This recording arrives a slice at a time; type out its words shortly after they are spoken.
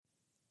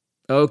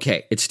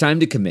Okay, it's time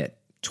to commit.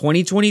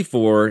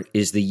 2024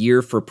 is the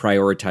year for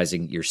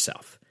prioritizing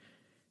yourself.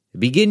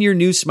 Begin your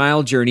new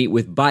smile journey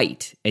with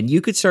Byte, and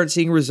you could start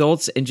seeing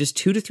results in just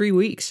 2 to 3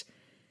 weeks.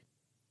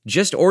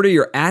 Just order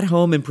your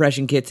at-home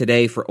impression kit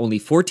today for only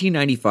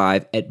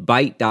 $14.95 at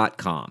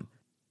Byte.com.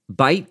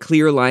 Byte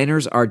clear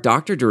liners are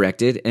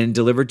doctor-directed and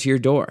delivered to your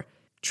door.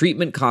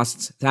 Treatment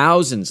costs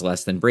thousands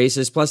less than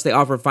braces, plus they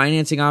offer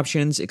financing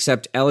options,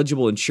 accept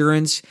eligible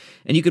insurance,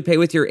 and you could pay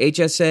with your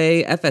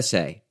HSA,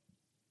 FSA.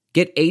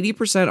 Get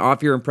 80%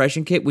 off your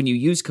impression kit when you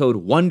use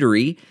code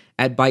WONDERY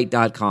at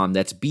Byte.com.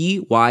 That's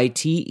BYTE.com.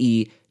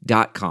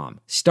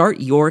 Start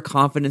your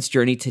confidence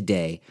journey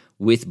today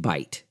with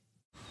Byte.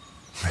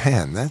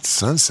 Man, that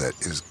sunset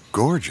is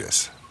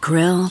gorgeous.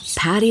 Grill,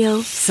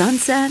 patio,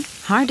 sunset.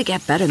 Hard to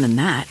get better than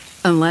that.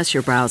 Unless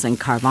you're browsing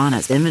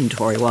Carvana's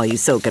inventory while you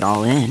soak it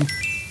all in.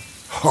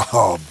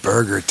 Oh,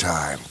 burger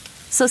time.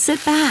 So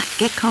sit back,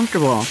 get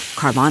comfortable.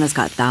 Carvana's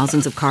got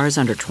thousands of cars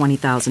under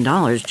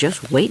 $20,000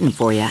 just waiting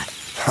for you.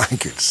 I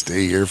could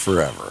stay here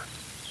forever.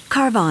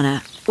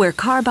 Carvana, where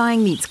car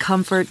buying meets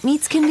comfort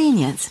meets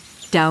convenience.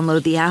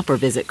 Download the app or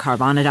visit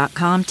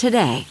Carvana.com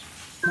today.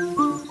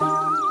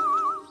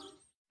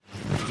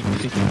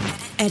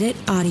 Edit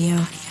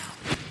audio.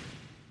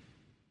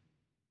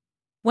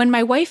 When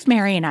my wife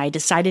Mary and I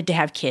decided to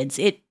have kids,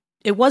 it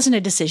wasn't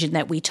a decision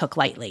that we took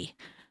lightly.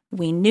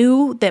 We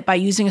knew that by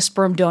using a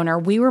sperm donor,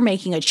 we were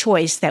making a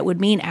choice that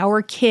would mean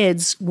our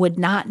kids would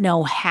not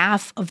know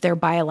half of their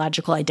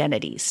biological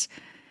identities.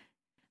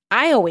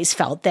 I always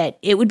felt that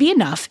it would be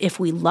enough if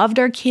we loved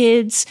our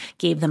kids,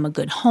 gave them a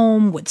good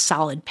home with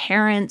solid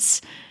parents.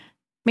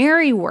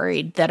 Mary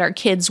worried that our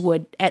kids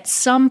would at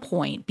some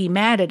point be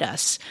mad at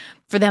us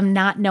for them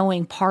not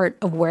knowing part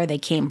of where they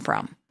came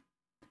from.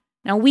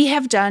 Now, we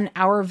have done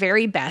our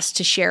very best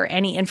to share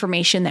any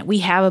information that we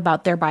have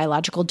about their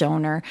biological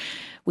donor.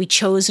 We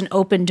chose an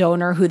open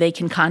donor who they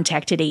can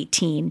contact at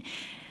 18.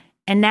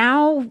 And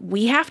now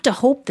we have to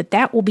hope that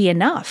that will be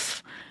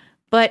enough.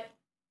 But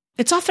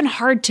it's often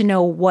hard to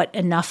know what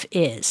enough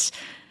is.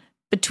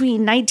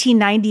 Between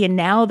 1990 and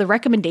now, the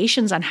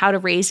recommendations on how to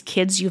raise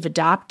kids you've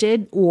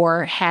adopted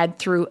or had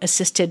through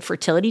assisted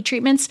fertility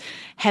treatments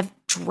have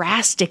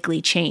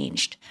drastically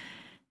changed.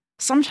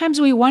 Sometimes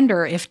we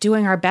wonder if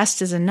doing our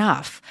best is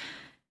enough,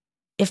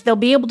 if they'll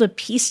be able to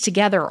piece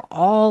together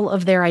all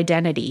of their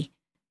identity.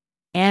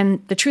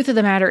 And the truth of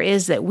the matter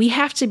is that we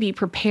have to be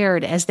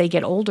prepared as they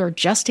get older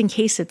just in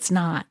case it's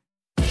not.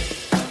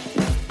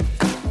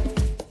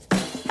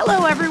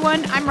 Hello,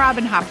 everyone. I'm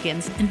Robin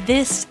Hopkins, and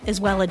this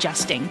is Well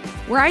Adjusting,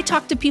 where I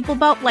talk to people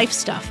about life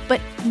stuff, but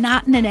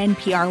not in an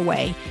NPR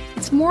way.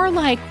 It's more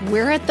like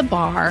we're at the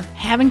bar,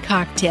 having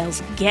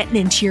cocktails, getting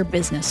into your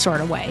business sort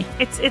of way.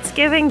 It's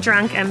giving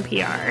drunk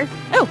NPR.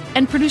 Oh,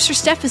 and producer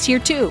Steph is here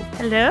too.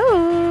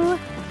 Hello.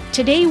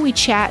 Today we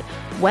chat,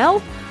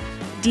 well,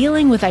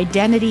 dealing with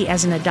identity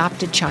as an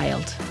adopted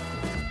child.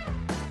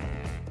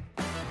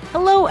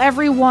 Hello,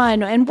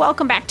 everyone, and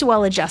welcome back to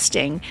Well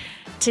Adjusting.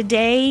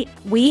 Today,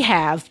 we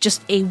have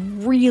just a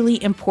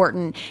really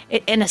important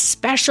and a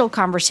special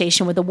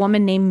conversation with a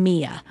woman named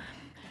Mia.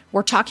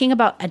 We're talking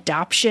about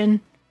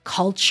adoption,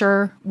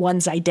 culture,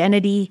 one's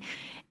identity,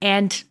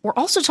 and we're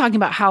also talking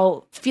about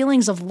how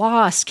feelings of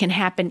loss can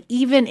happen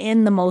even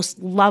in the most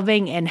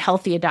loving and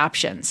healthy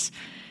adoptions.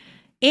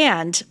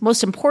 And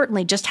most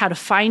importantly, just how to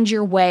find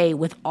your way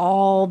with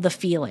all the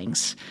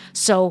feelings.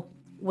 So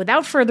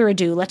without further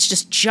ado, let's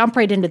just jump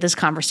right into this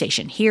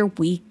conversation. Here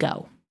we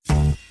go.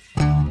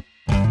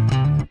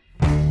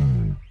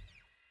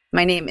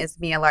 My name is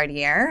Mia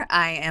Lardiere.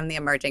 I am the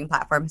Emerging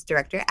Platforms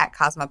Director at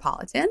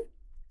Cosmopolitan.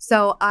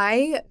 So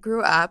I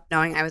grew up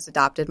knowing I was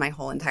adopted my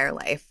whole entire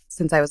life.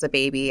 Since I was a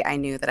baby, I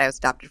knew that I was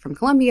adopted from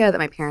Colombia, that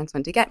my parents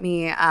went to get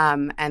me,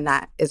 and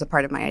that is a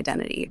part of my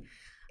identity.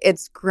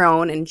 It's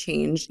grown and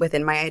changed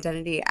within my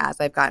identity as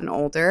I've gotten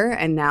older.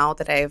 And now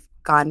that I've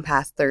gone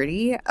past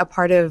 30, a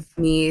part of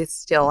me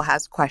still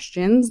has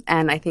questions.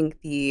 And I think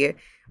the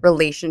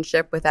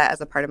relationship with that as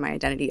a part of my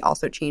identity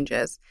also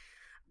changes.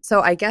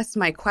 So I guess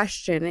my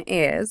question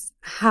is,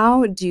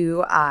 how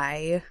do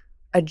I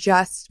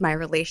adjust my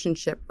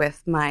relationship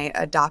with my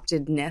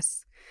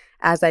adoptedness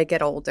as I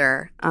get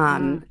older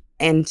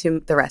and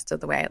to the rest of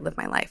the way I live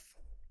my life?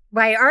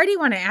 Well, I already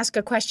want to ask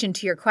a question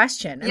to your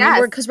question.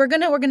 Yes. Because we're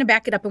gonna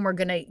back it up and we're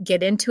gonna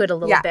get into it a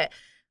little bit.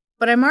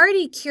 But I'm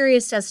already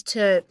curious as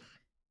to,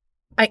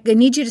 I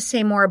need you to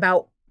say more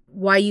about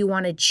why you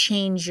want to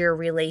change your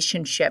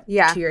relationship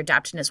to your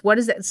adoptedness. What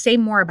does that say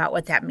more about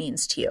what that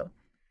means to you?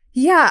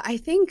 Yeah, I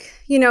think,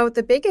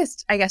 the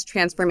biggest,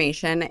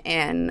 transformation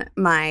in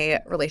my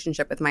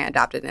relationship with my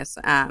adoptedness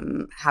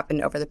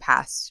happened over the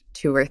past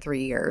 2 or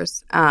 3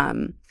 years.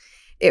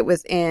 It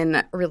was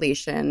in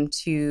relation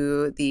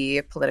to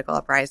the political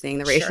uprising,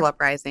 the racial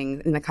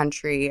uprising in the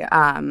country,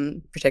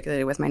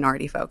 particularly with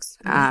minority folks,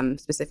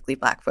 specifically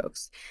Black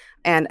folks.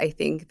 And I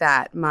think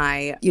that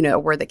a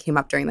word that came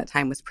up during that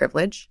time was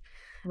privilege.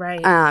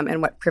 Right.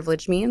 And what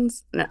privilege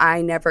means. And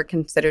I never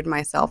considered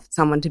myself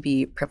someone to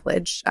be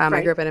privileged.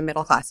 I grew up in a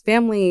middle-class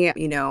family.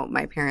 You know,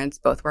 my parents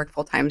both worked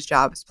full-time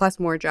jobs plus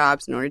more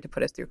jobs in order to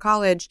put us through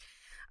college.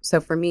 So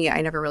for me,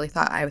 I never really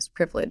thought I was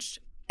privileged.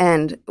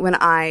 And when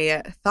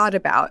I thought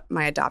about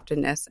my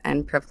adoptedness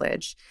and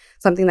privilege,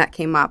 something that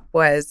came up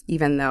was,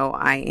 even though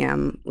I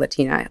am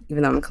Latina,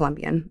 even though I'm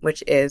Colombian,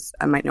 which is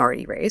a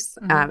minority race,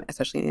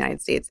 especially in the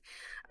United States,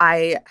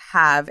 I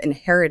have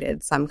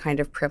inherited some kind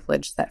of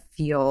privilege that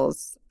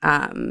feels,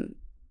 and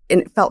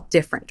it felt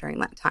different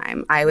during that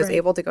time. I was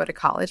able to go to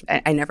college.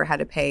 I never had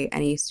to pay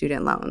any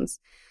student loans.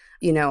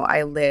 You know,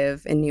 I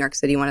live in New York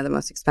City, one of the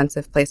most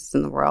expensive places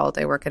in the world.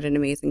 I work at an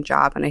amazing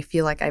job, and I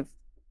feel like I've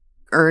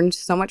earned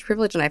so much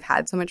privilege, and I've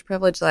had so much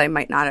privilege that I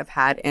might not have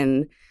had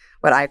in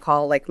what I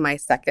call like my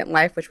second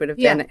life, which would have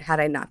been had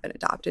I not been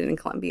adopted in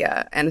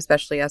Colombia. And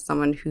especially as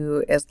someone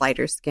who is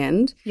lighter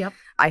skinned,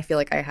 I feel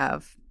like I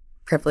have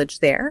privilege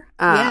there.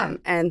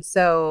 And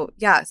so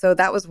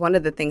that was one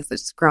of the things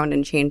that's grown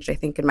and changed, I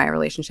think, in my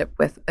relationship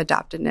with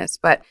adoptedness.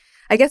 But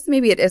I guess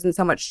maybe it isn't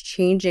so much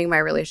changing my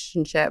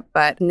relationship,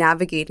 but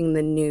navigating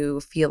the new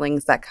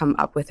feelings that come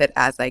up with it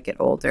as I get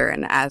older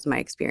and as my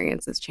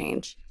experiences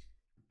change.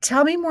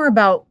 Tell me more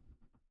about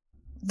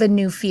the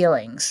new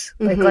feelings.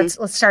 Like,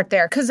 let's start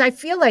there. Because I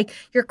feel like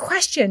your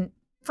question,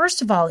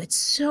 first of all, it's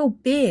so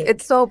big.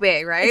 It's so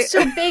big, right? It's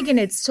so big and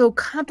it's so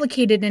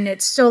complicated. And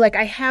it's so like,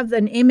 I have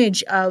an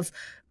image of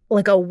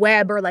like a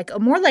web or like a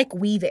more like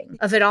weaving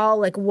of it all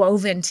like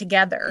woven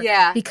together.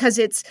 Yeah. Because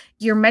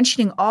you're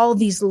mentioning all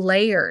these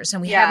layers,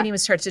 and we haven't even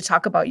started to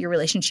talk about your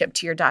relationship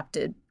to your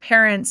adopted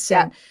parents.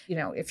 And, you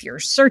know, if you're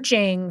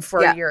searching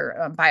for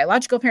your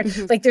biological parents,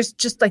 like there's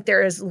just like,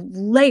 there is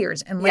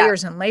layers and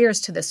layers and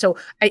layers to this. So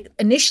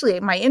initially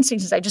my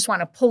instinct is I just want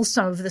to pull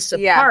some of this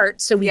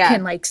apart so we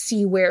can like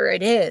see where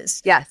it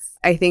is. Yes.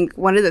 I think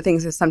one of the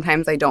things is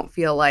sometimes I don't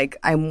feel like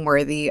I'm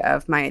worthy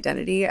of my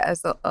identity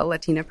as a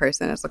Latina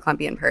person, as a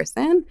Colombian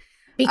person.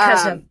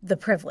 Because of the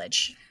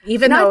privilege,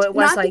 even though it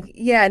was like...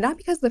 not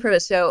because of the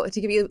privilege. So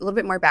to give you a little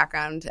bit more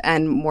background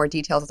and more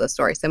details of the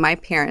story. So my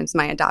parents,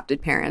 my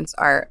adopted parents,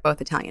 are both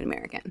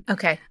Italian-American.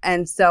 Okay.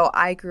 And so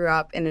I grew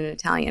up in an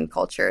Italian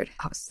cultured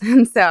house.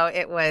 And so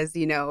it was,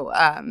 you know,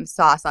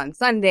 sauce on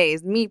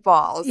Sundays,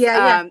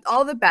 meatballs,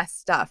 all the best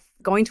stuff.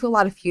 Going to a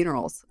lot of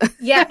funerals.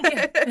 And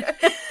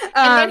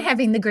then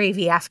having the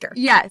gravy after.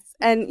 Yes.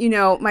 And, you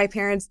know, my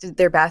parents did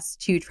their best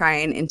to try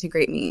and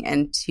integrate me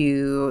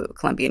into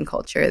Colombian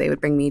culture. They would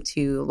bring me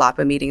to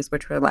LAPA meetings,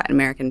 which were Latin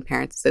American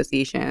Parents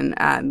Association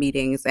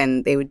meetings,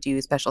 and they would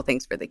do special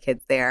things for the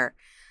kids there.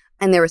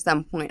 And there was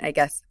some point, I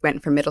guess,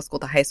 went from middle school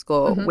to high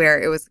school where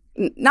it was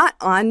not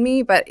on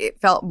me, but it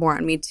felt more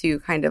on me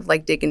to kind of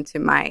like dig into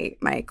my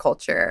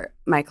culture,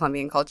 my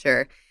Colombian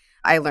culture.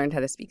 I learned how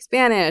to speak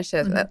Spanish,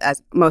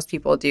 as most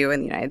people do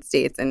in the United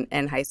States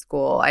in high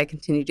school. I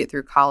continued it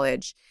through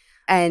college.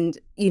 And,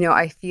 you know,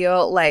 I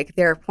feel like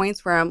there are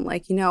points where I'm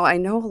like, you know, I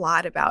know a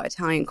lot about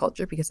Italian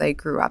culture because I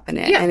grew up in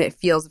it and it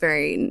feels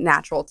very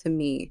natural to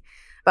me.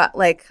 But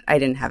like, I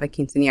didn't have a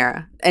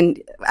quinceañera.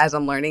 And as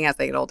I'm learning as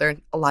I get older,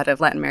 a lot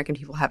of Latin American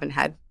people haven't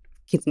had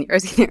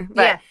quinceañeras either.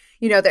 But,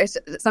 you know, there's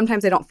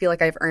sometimes I don't feel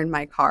like I've earned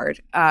my card,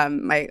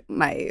 my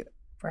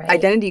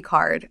identity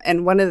card.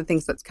 And one of the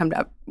things that's come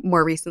up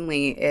more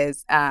recently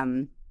is,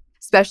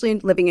 especially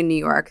living in New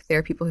York, there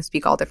are people who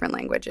speak all different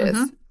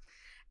languages.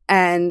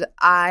 And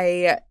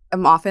I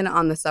am often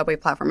on the subway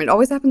platform. It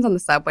always happens on the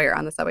subway or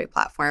on the subway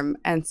platform.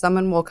 And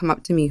someone will come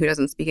up to me who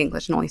doesn't speak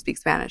English and only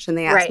speaks Spanish. And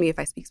they ask me if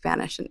I speak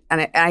Spanish.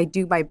 And I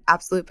do my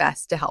absolute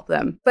best to help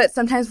them. But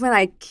sometimes when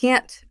I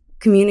can't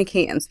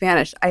communicate in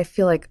Spanish, I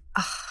feel like,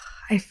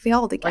 I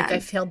failed again. Like I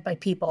failed by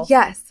people.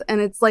 Yes.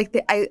 And it's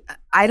like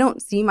I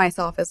don't see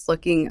myself as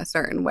looking a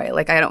certain way.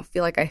 Like I don't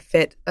feel like I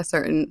fit a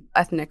certain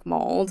ethnic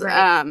mold.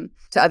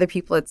 To other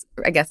people, it's,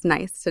 I guess,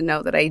 nice to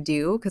know that I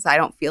do because I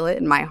don't feel it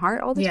in my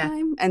heart all the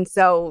time. And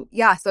so,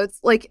 so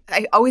it's like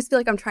I always feel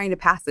like I'm trying to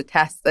pass a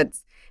test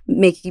that's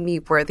making me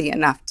worthy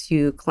enough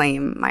to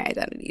claim my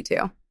identity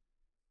too.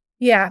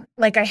 Yeah,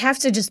 like I have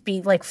to just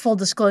be like full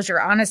disclosure,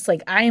 honest.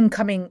 Like I am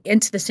coming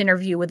into this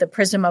interview with a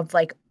prism of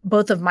like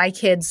both of my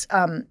kids.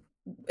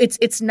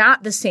 It's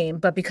not the same,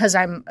 but because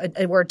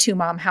we're a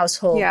 2-mom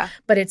household,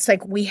 but it's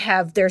like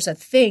there's a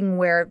thing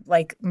where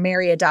like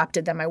Mary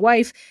adopted, then my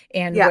wife,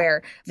 and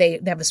where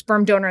they have a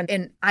sperm donor.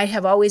 And I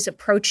have always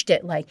approached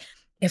it like,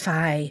 if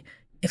I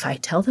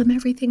tell them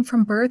everything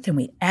from birth and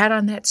we add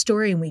on that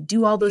story and we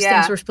do all those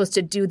things we're supposed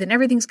to do, then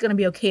everything's going to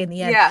be okay in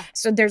the end.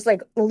 So there's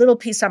like a little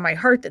piece on my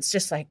heart that's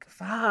just like,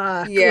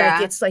 fuck.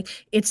 Like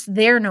it's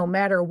there no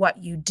matter what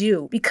you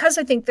do. Because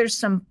I think there's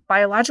some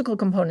biological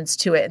components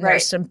to it and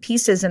there's some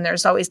pieces and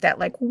there's always that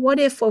like, what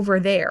if over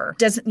there?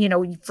 Doesn't, you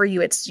know, for you,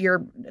 it's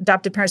your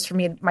adopted parents. For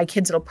me, my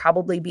kids, it'll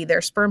probably be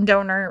their sperm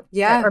donor.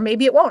 Or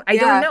maybe it won't. I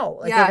don't know.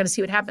 Like we're going to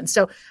see what happens.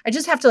 So I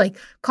just have to like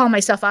call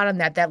myself out on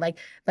that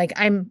like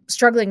I'm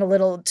struggling a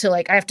little to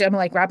like, I'm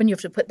like, Robin, you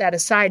have to put that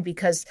aside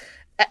because,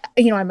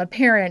 you know, I'm a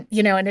parent,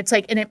 you know, and it's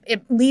like, and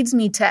it leads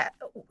me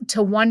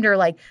to wonder,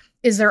 like,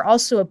 is there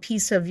also a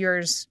piece of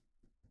yours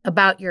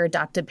about your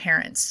adopted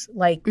parents?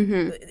 Like,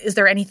 is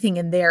there anything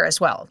in there as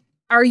well?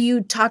 Are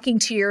you talking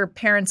to your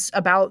parents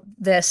about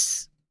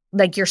this,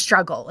 like your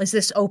struggle? Is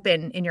this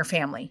open in your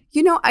family?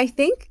 I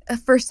think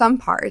for some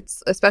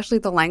parts, especially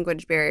the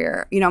language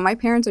barrier, my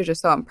parents are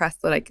just so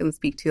impressed that I can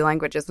speak 2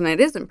 languages, and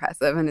it is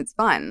impressive and it's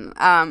fun.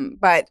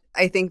 But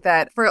I think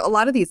that for a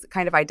lot of these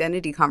kind of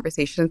identity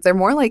conversations, they're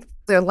more like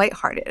they're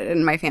lighthearted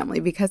in my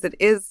family because it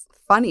is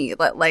funny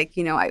that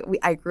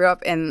I grew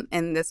up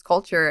in this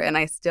culture and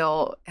I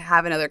still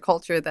have another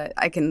culture that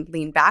I can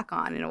lean back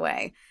on in a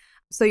way.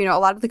 So, a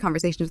lot of the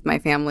conversations with my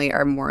family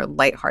are more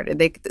lighthearted.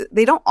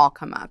 They don't all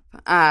come up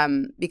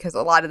because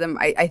a lot of them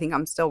I think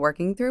I'm still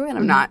working through, and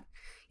I'm not,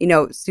 I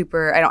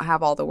don't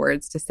have all the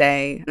words to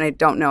say, and I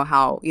don't know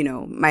how,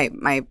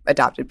 my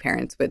adopted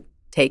parents would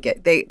take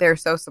it. They're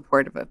so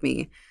supportive of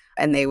me,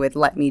 and they would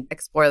let me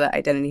explore that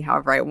identity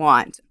however I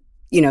want.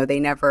 They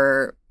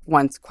never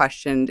once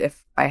questioned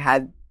if I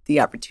had the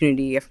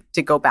opportunity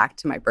to go back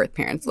to my birth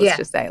parents, let's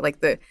just say.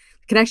 Like the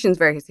connection is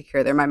very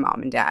secure. They're my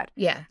mom and dad.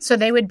 Yeah. So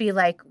they would be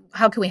like,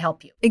 how can we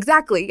help you?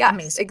 Exactly. Yes.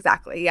 Amazing.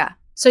 Exactly. Yeah.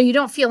 So you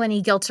don't feel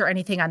any guilt or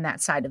anything on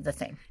that side of the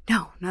thing?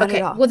 No, not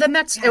at all. Well, then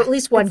that's at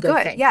least one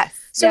good thing. Yes.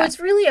 So it's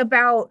really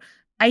about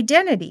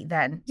identity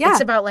then. Yeah.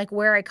 It's about like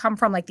where I come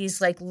from, like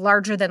these like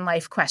larger than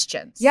life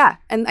questions. Yeah.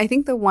 And I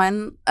think the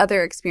one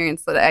other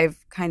experience that I've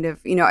kind of,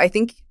 I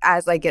think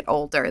as I get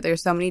older,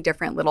 there's so many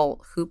different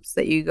little hoops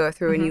that you go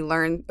through and you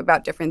learn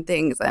about different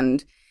things.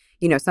 And,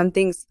 some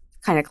things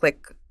kind of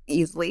click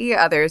easily.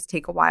 Others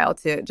take a while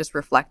to just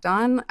reflect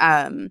on.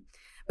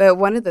 But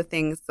one of the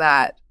things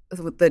that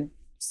the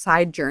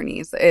side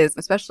journeys is,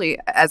 especially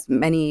as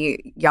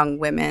many young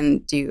women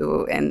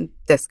do in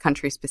this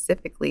country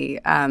specifically,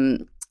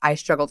 I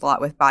struggled a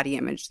lot with body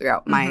image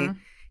throughout my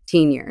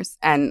teen years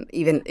and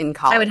even in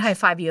college. I would high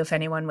five you if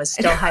anyone was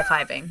still high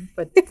fiving,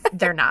 but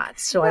they're not,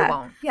 so I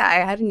won't. Yeah,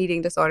 I had an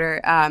eating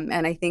disorder.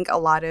 And I think a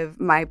lot of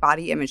my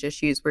body image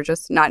issues were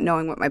just not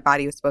knowing what my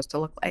body was supposed to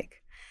look like.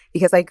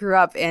 Because I grew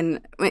up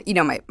in,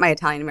 my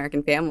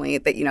Italian-American family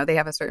that, they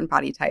have a certain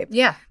body type.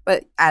 Yeah.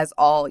 But as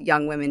all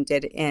young women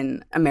did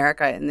in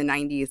America in the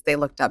 90s, they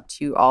looked up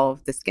to all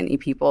of the skinny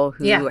people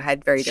who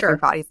had very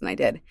different bodies than I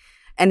did.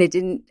 And it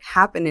didn't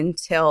happen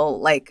until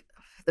like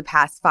the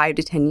past 5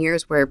 to 10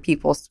 years where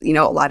people, a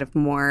lot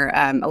more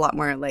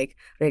like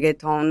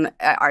reggaeton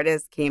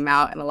artists came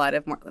out and a lot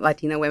of more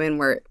Latina women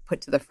were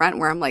put to the front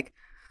where I'm like,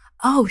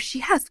 oh, she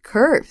has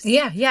curves.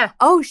 Yeah, yeah.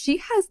 Oh, she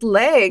has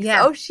legs.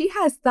 Yeah. Oh, she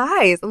has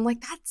thighs. I'm like,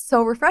 that's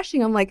so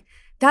refreshing. I'm like,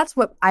 that's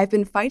what I've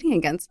been fighting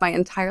against my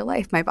entire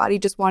life. My body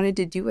just wanted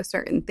to do a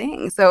certain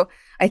thing. So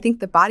I think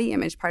the body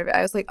image part of it,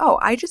 I was like, oh,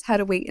 I just had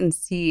to wait and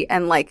see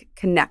and like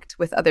connect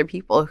with other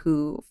people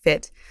who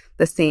fit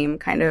the same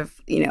kind of,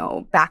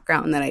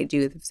 background that I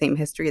do, the same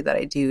history that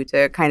I do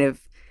to kind of,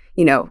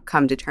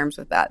 come to terms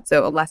with that.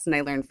 So a lesson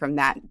I learned from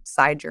that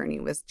side journey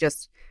was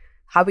just,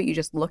 how about you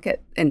just look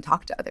at and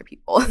talk to other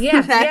people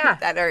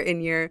that are in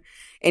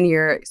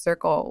your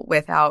circle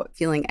without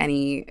feeling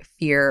any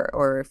fear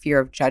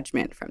of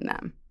judgment from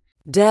them.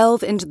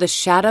 Delve into the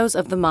shadows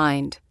of the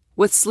mind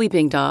with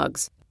Sleeping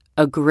Dogs,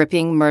 a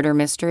gripping murder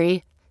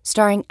mystery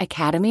starring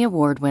Academy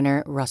Award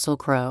winner Russell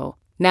Crowe.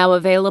 Now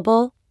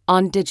available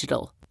on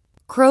digital.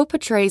 Crowe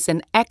portrays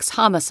an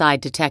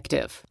ex-homicide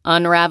detective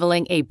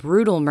unraveling a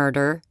brutal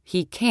murder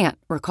he can't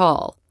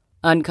recall.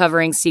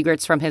 Uncovering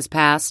secrets from his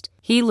past,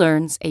 he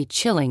learns a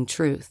chilling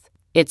truth.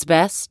 It's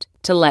best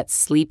to let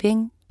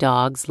sleeping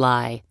dogs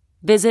lie.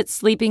 Visit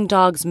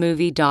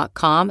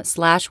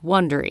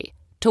sleepingdogsmovie.com/Wondery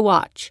to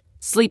watch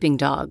Sleeping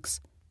Dogs,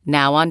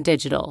 now on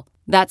digital.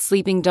 That's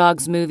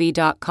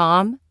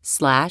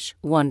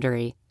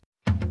sleepingdogsmovie.com/Wondery.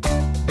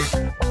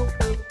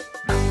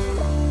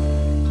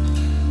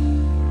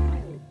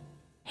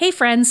 Hey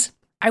friends,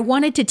 I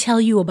wanted to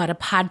tell you about a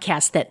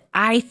podcast that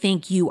I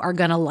think you are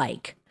going to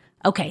like.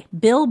 Okay,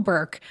 Bill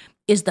Burke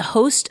is the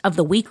host of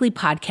the weekly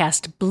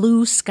podcast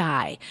Blue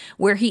Sky,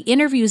 where he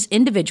interviews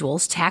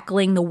individuals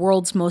tackling the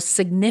world's most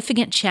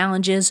significant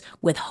challenges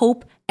with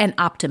hope and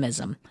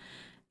optimism.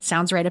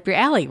 Sounds right up your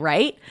alley,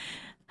 right?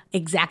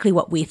 Exactly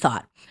what we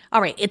thought.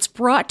 All right, it's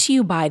brought to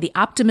you by the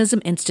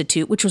Optimism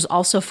Institute, which was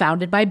also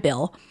founded by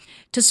Bill,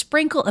 to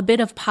sprinkle a bit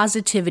of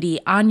positivity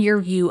on your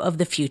view of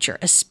the future,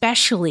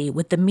 especially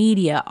with the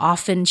media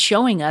often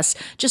showing us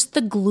just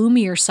the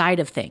gloomier side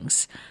of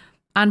things.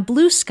 On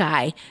Blue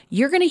Sky,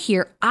 you're going to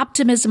hear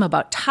optimism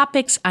about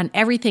topics on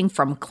everything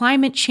from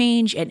climate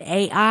change and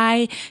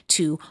AI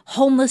to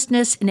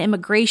homelessness and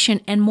immigration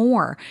and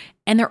more.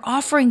 And they're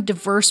offering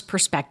diverse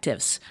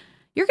perspectives.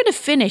 You're going to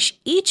finish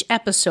each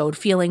episode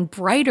feeling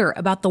brighter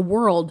about the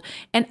world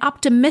and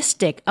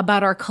optimistic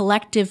about our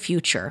collective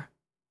future.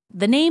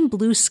 The name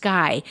Blue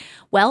Sky,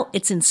 well,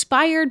 it's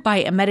inspired by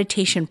a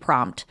meditation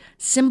prompt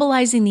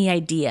symbolizing the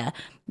idea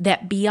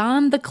that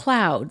beyond the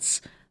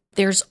clouds,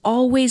 there's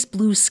always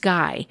blue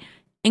sky,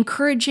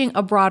 encouraging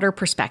a broader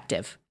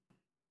perspective.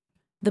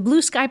 The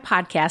Blue Sky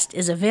podcast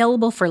is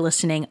available for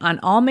listening on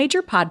all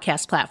major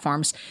podcast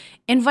platforms,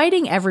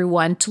 inviting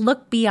everyone to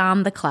look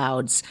beyond the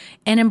clouds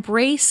and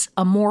embrace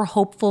a more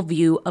hopeful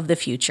view of the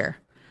future.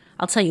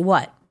 I'll tell you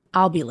what,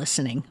 I'll be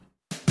listening.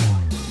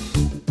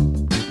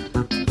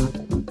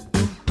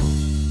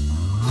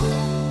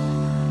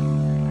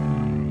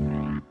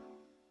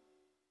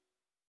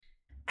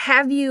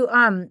 Have you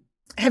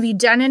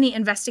done any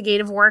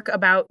investigative work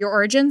about your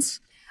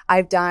origins?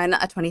 I've done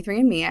a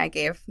 23andMe. I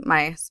gave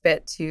my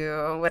spit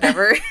to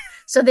whatever.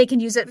 So they can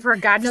use it for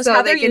God knows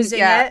how they're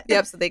using it.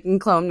 Yep, so they can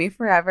clone me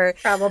forever.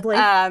 Probably.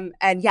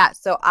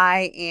 So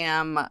I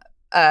am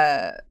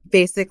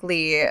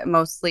basically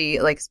mostly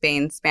like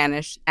Spain,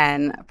 Spanish,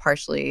 and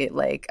partially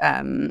like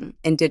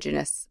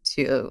indigenous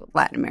to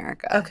Latin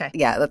America. Okay.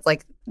 Yeah, that's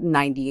like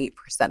 98%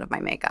 of my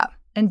makeup.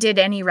 And did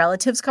any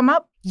relatives come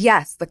up?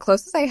 Yes. The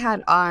closest I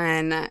had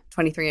on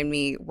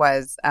 23andMe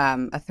was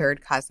a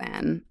third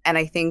cousin. And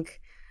I think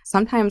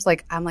sometimes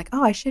like I'm like,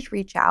 oh, I should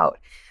reach out.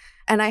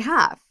 And I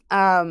have.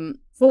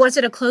 Well, was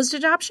it a closed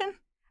adoption?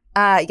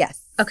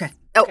 Yes. Okay.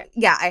 Oh, okay.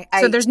 Yeah.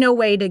 So there's no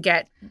way to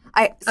get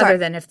other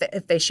than if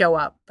they show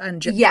up on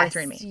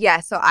 23andMe.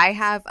 Yes. So I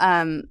have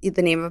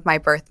the name of my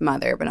birth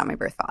mother, but not my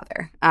birth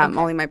father.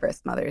 Only my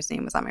birth mother's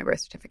name was on my birth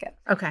certificate.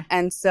 Okay.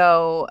 And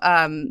so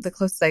the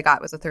closest I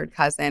got was a third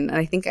cousin. And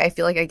I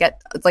feel like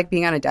it's like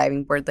being on a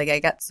diving board. Like I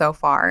get so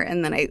far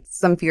and then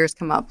some fears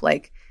come up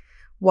like,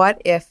 what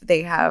if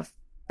they have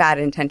bad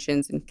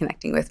intentions in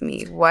connecting with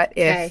me? What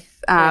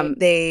if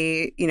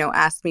they,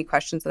 ask me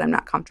questions that I'm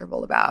not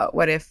comfortable about?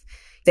 What if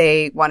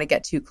they want to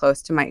get too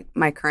close to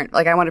my current,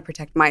 like I want to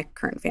protect my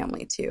current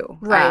family too.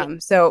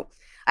 Right. So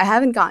I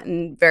haven't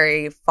gotten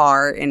very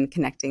far in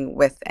connecting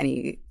with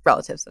any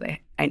relatives that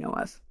I know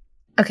of.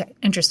 Okay.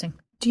 Interesting.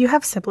 Do you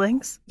have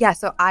siblings? Yeah.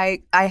 So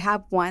I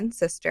have one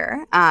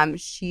sister.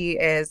 She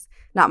is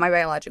not my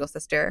biological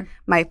sister.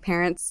 My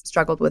parents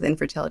struggled with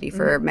infertility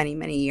for many,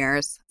 many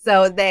years.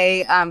 So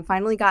they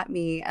finally got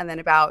me. And then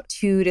about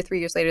 2 to 3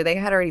 years later, they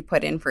had already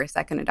put in for a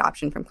second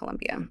adoption from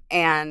Colombia.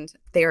 And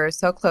they were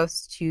so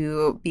close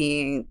to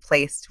being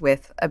placed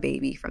with a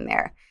baby from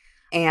there.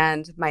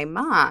 And my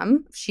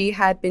mom, she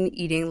had been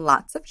eating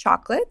lots of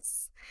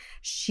chocolates.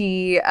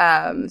 She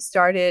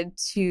started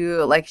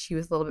to, she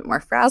was a little bit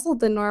more frazzled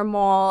than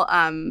normal.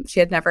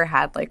 She had never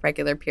had,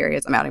 regular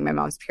periods. I'm outing my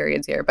mom's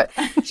periods here, but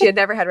she had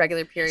never had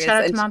regular periods.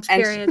 Shout out to mom's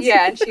periods.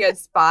 And she had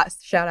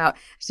spots. Shout out.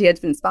 She had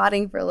been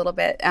spotting for a little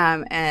bit.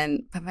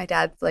 But my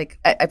dad's,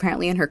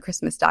 apparently in her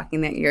Christmas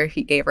stocking that year,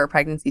 he gave her a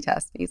pregnancy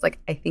test. And he's like,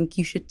 I think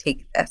you should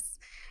take this.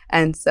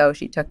 And so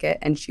she took it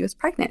and she was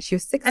pregnant. She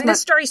was 6 months. And this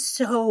story's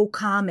so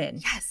common.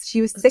 Yes. She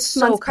was 6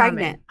 months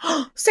pregnant.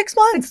 6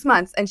 months? 6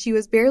 months. And she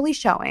was barely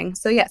showing.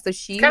 So, yeah. So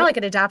she. Kind of like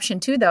an adoption,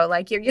 too, though.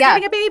 Like you're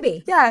getting a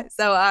baby. Yeah.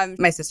 So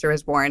my sister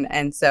was born.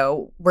 And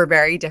so we're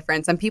very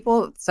different. Some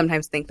people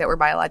sometimes think that we're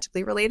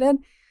biologically related.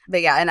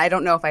 But yeah. And I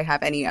don't know if I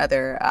have any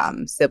other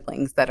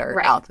siblings that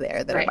are out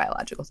there that are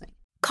biological.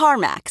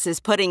 CarMax is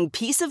putting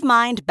peace of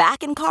mind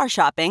back in car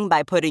shopping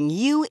by putting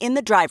you in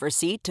the driver's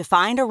seat to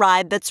find a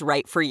ride that's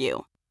right for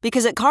you.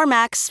 Because at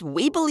CarMax,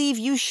 we believe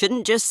you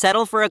shouldn't just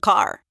settle for a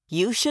car.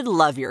 You should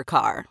love your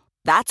car.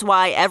 That's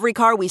why every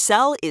car we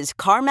sell is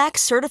CarMax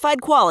certified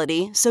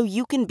quality, so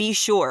you can be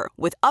sure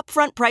with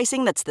upfront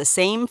pricing that's the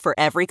same for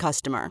every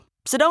customer.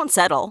 So don't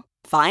settle.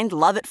 Find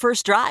love at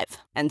first drive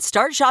and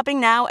start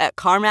shopping now at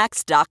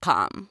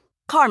CarMax.com.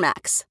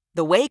 CarMax,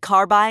 the way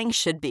car buying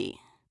should be.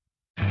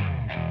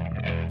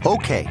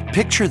 Okay,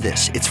 picture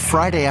this. It's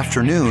Friday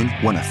afternoon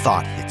when a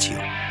thought hits you.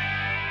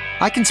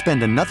 I can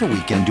spend another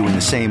weekend doing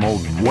the same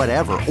old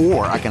whatever,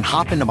 or I can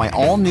hop into my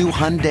all-new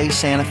Hyundai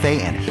Santa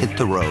Fe and hit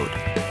the road.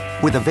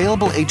 With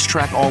available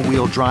H-Track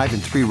all-wheel drive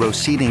and 3-row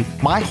seating,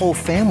 my whole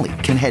family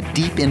can head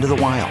deep into the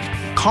wild.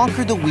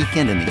 Conquer the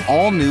weekend in the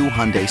all-new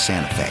Hyundai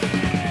Santa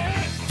Fe.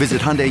 Visit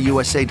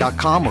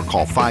HyundaiUSA.com or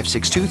call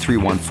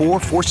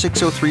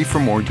 562-314-4603 for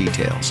more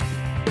details.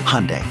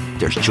 Hyundai,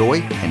 there's joy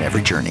in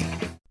every journey.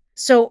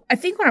 So I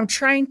think what I'm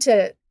trying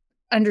to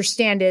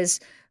understand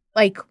is,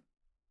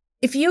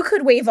 if you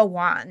could wave a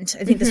wand,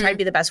 I think this might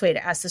be the best way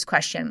to ask this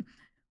question.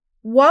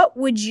 What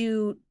would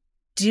you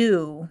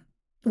do?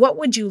 What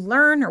would you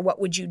learn, or what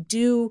would you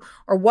do,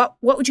 or what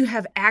would you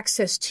have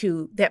access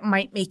to that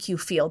might make you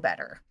feel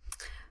better?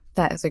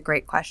 That is a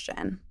great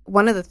question.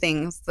 One of the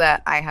things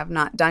that I have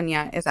not done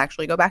yet is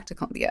actually go back to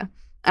Colombia.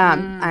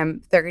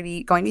 I'm going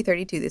to be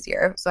 32 this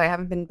year, so I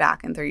haven't been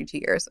back in 32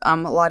 years. A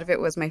lot of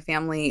it was my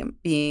family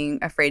being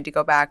afraid to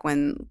go back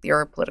when there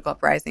were political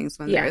uprisings,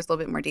 when there was a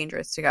little bit more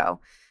dangerous to go.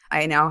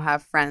 I now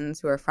have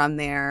friends who are from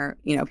there,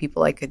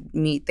 people I could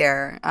meet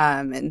there.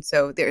 And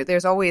so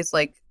there's always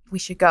we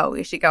should go.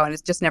 And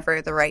it's just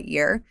never the right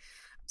year.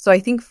 So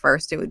I think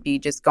first it would be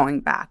just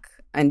going back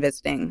and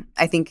visiting.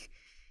 I think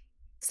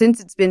since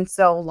it's been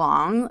so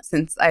long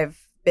since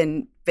I've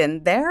been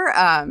there,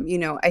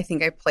 I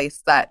think I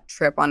placed that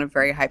trip on a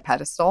very high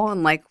pedestal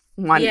and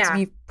want it to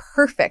be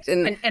perfect.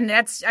 And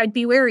that's, I'd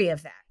be wary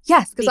of that.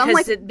 Yes, because I'm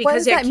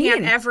because it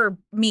can't ever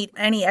meet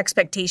any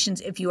expectations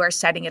if you are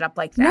setting it up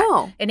like that.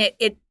 No. And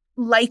it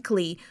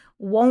likely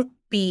won't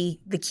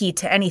be the key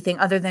to anything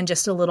other than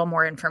just a little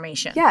more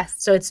information. Yes.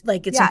 So it's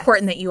like, it's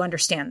important that you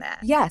understand that.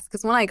 Yes,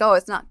 because when I go,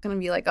 it's not going to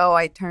be like, oh,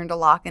 I turned a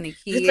lock and a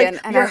key. It's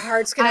like and your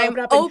heart's going to open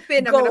up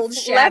and I'm going gold to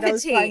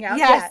shadows flying levitate. out.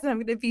 Yes, and I'm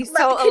going to be so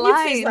Can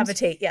aligned. you please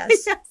levitate?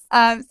 Yes.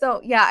 So,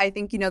 yeah, I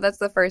think, that's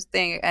the first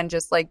thing. And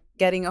just like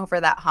getting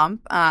over that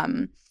hump.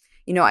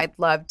 I'd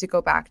love to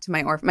go back to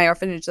my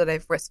orphanage that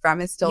I've risked from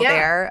is still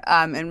there.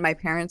 And my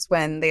parents,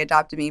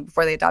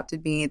 before they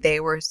adopted me, they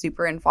were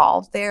super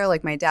involved there.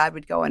 Like my dad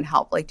would go and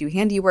help like do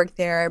handiwork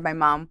there. My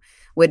mom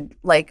would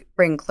like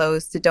bring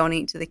clothes to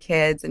donate to the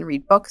kids and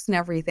read books and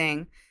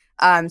everything.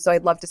 So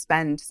I'd love to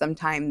spend some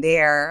time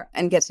there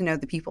and get to know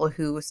the people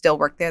who still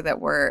work there that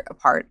were a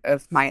part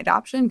of my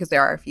adoption, because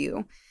there are a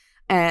few.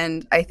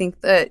 And I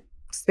think that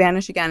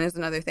Spanish, again, is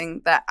another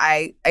thing that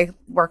I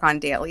work on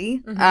daily.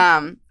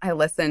 Mm-hmm. I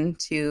listen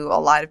to a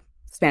lot of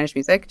Spanish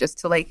music just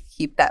to like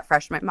keep that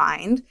fresh in my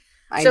mind.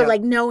 So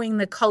like knowing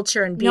the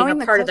culture and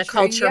being a part of the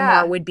culture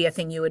more would be a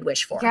thing you would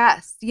wish for.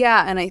 Yes.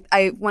 Yeah. And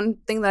I one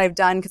thing that I've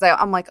done, because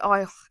I'm like,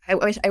 oh, I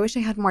wish I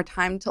had more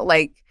time to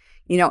like,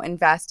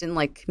 invest in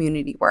like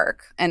community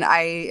work. And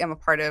I am a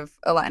part of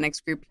a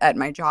Latinx group at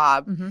my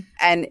job. Mm-hmm.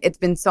 And it's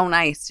been so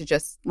nice to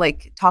just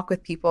like talk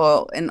with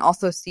people and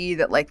also see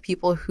that like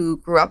people who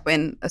grew up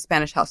in a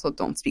Spanish household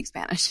don't speak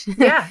Spanish.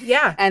 Yeah.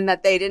 Yeah. And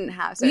that they didn't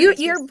have. So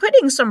you're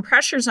putting some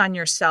pressures on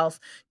yourself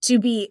to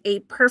be a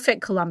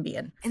perfect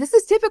Colombian. And this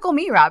is typical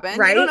me, Robin.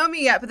 Right? You don't know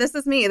me yet, but this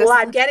is me.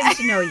 I'm getting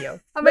to know you.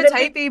 I'm a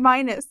type A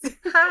minus.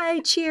 Hi,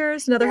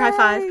 cheers. Another high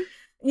five.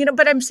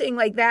 But I'm saying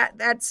like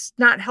that's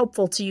not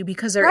helpful to you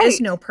because there is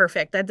no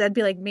perfect. That'd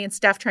be like me and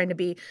Steph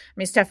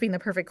Steph being the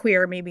perfect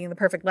queer, me being the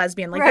perfect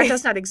lesbian. Like that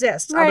does not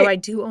exist. Although I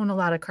do own a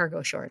lot of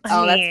cargo shorts.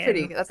 Oh, that's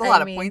pretty. That's a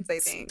lot of points, I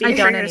think. I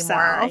don't anymore.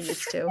 I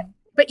used to.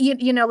 But,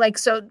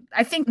 so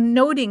I think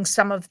noting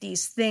some of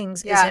these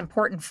things is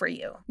important for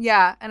you.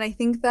 Yeah. And I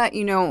think that,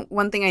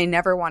 one thing I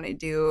never want to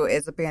do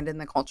is abandon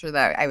the culture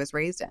that I was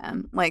raised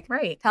in. Like,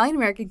 Italian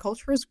American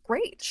culture is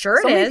great. Sure,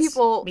 so it many is.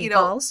 people,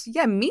 Meatballs.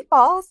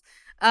 Meatballs.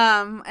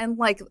 And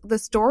like the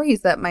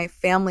stories that my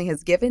family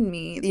has given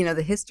me,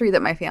 the history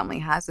that my family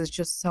has is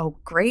just so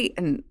great.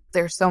 And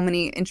there's so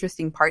many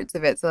interesting parts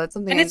of it. So that's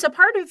something. And it's a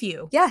part of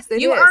you. Yes, it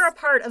is. You are a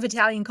part of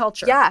Italian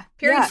culture. Yeah.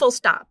 Period. Full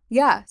stop.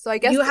 Yeah. So I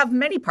guess you have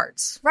many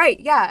parts. Right.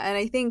 Yeah. And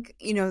I think,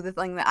 the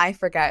thing that I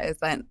forget is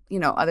that,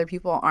 other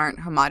people aren't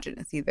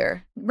homogenous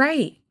either.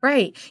 Right.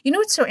 Right.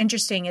 What's so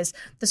interesting is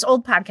this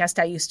old podcast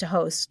I used to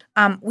host.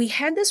 We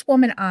had this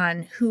woman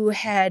on who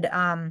had,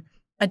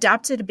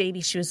 adopted a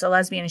baby. She was a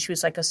lesbian and she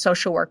was like a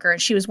social worker.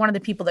 And she was one of the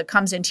people that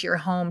comes into your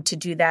home to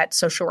do that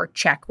social work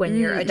check when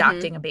you're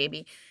adopting a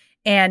baby.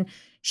 And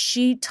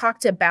she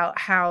talked about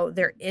how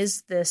there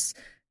is this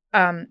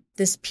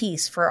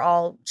piece for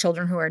all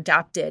children who are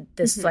adopted.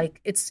 This like,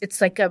 it's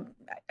like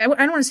I don't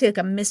want to say like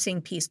a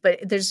missing piece, but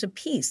there's a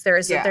piece.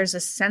 There's a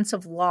sense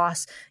of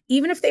loss.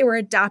 Even if they were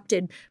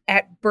adopted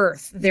at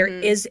birth, there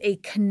is a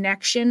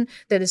connection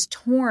that is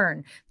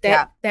torn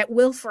that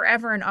will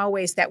forever and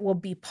always, that will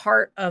be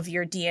part of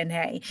your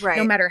DNA,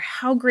 no matter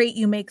how great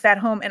you make that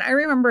home. And I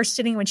remember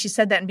sitting when she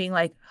said that and being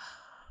like,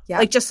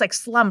 just like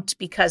slumped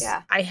because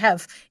I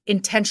have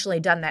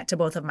intentionally done that to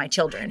both of my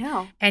children. I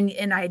know.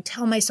 And I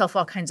tell myself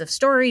all kinds of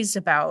stories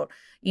about,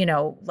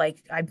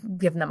 like I've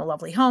given them a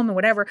lovely home and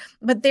whatever,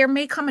 but there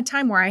may come a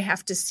time where I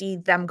have to see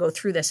them go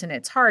through this and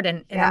it's hard.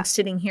 And I'm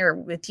sitting here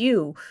with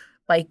you,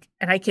 like,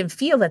 and I can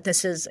feel that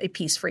this is a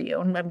piece for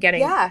you. And I'm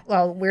getting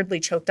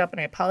weirdly choked up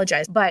and I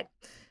apologize, but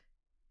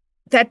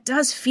that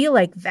does feel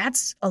like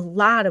that's a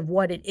lot of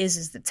what it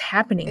is that's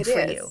happening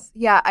for you.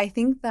 Yeah, I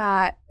think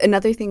that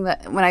another thing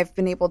that when I've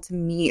been able to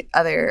meet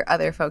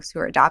other folks who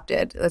are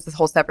adopted, that's this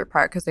whole separate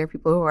part because there are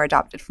people who are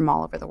adopted from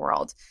all over the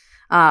world.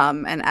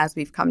 And as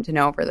we've come to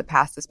know over the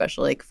past,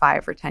 especially like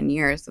 5 or 10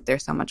 years, that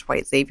there's so much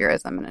white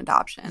saviorism in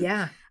adoption.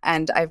 Yeah.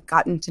 And I've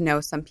gotten to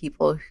know some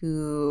people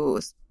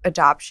whose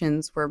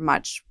adoptions were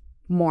much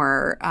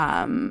more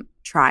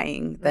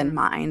trying than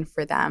mine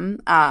for them,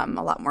 a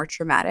lot more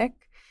traumatic.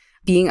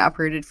 Being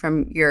uprooted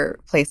from your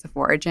place of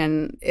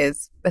origin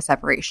is a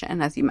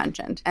separation, as you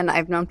mentioned. And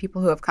I've known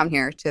people who have come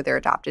here to their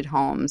adopted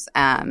homes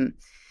and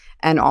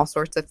all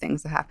sorts of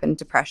things that happen,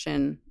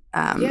 depression.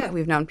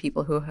 We've known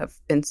people who have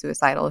been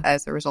suicidal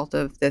as a result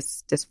of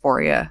this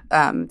dysphoria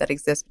that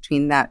exists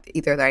between that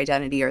either their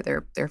identity or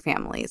their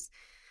families.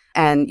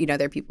 And,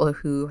 there are people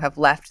who have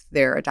left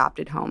their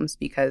adopted homes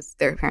because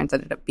their parents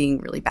ended up being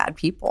really bad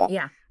people.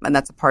 Yeah. And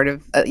that's a part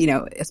of,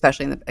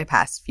 especially in the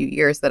past few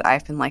years that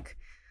I've been like,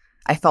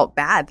 I felt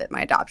bad that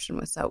my adoption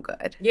was so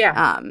good.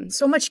 Yeah.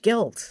 So much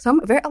guilt.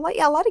 A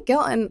lot of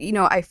guilt. And,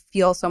 I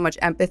feel so much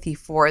empathy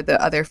for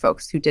the other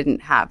folks who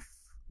didn't have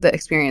the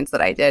experience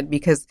that I did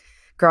because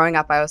growing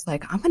up, I was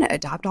like, I'm going to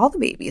adopt all the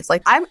babies.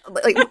 Like, I'm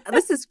like,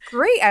 this is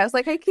great. I was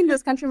like, I came to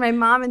this country. My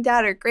mom and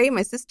dad are great.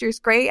 My sister's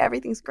great.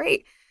 Everything's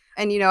great.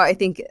 And, I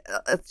think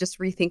just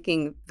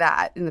rethinking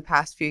that in the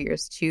past few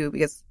years, too,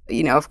 because,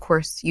 of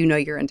course,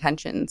 your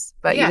intentions,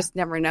 but you just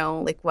never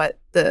know, like, what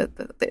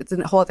it's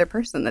a whole other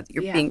person that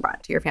you're being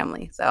brought to your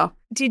family. So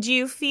did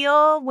you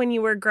feel when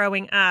you were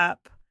growing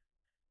up,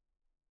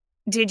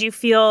 did you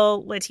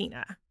feel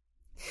Latina?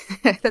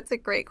 That's a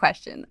great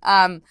question.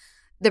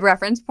 The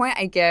reference point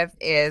I give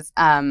is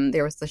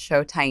there was the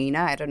show Taina.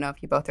 I don't know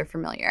if you both are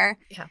familiar.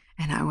 Yeah.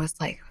 And I was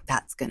like,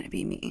 that's going to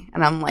be me.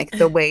 And I'm like,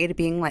 the way to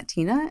being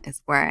Latina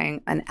is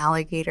wearing an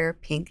alligator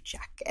pink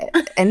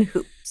jacket and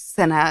hoops.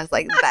 And I was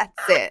like,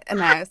 that's it.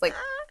 And I was like,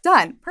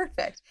 done.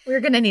 Perfect.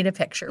 We're going to need a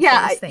picture.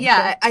 Yeah. Please. Thank you.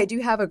 I do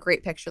have a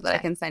great picture that I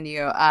can send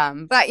you.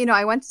 But, you know,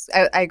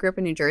 I grew up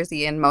in New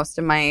Jersey and most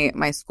of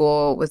my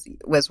school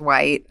was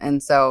white.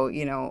 And so,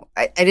 you know,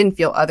 I didn't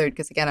feel othered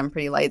because, again, I'm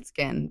pretty light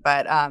skinned.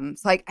 But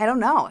it's like, I don't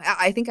know.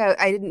 I think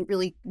I didn't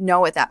really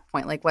know at that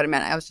point, like, what it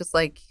meant. I was just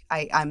like,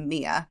 I'm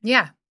Mia.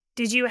 Yeah.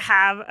 Did you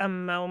have a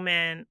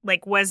moment,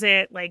 like, was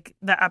it like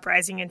the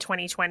uprising in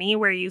 2020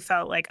 where you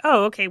felt like,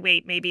 oh, okay,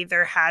 wait, maybe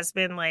there has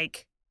been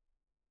like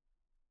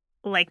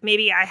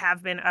maybe I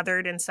have been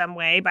othered in some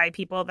way by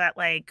people that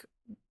like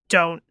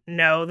don't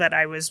know that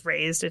I was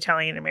raised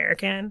Italian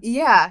American?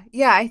 Yeah,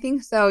 I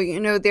think so. You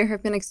know, there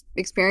have been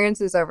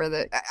experiences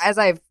as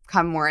I've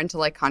come more into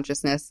like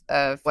consciousness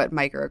of what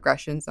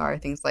microaggressions are,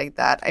 things like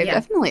that. I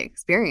definitely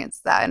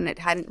experienced that, and it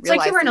hadn't realized. It's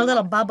like you were in a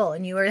little bubble,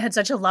 and you had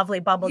such a lovely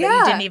bubble that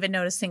you didn't even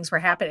notice things were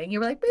happening. You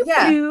were like, boop,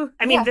 boop.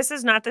 I mean, this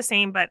is not the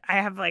same, but I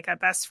have like a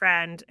best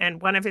friend,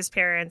 and one of his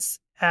parents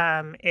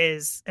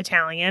is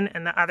Italian,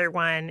 and the other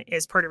one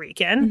is Puerto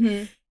Rican.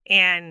 Mm-hmm.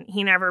 And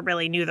he never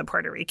really knew the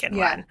Puerto Rican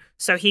one.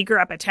 So he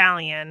grew up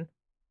Italian,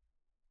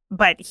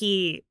 but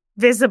he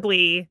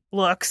visibly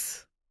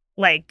looks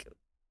like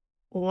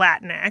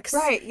Latinx.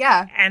 Right,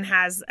 yeah. And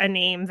has a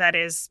name that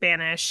is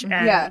Spanish.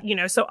 And, you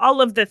know, so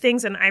all of the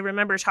things. And I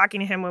remember talking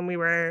to him when we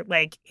were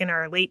like in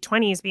our late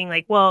 20s being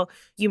like, well,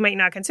 you might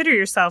not consider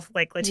yourself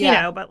like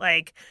Latino, but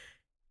like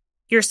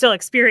you're still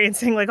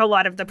experiencing like a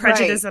lot of the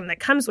prejudice that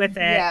comes with it.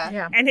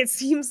 Yeah. And it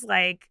seems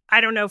like, I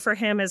don't know, for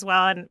him as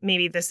well, and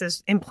maybe this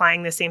is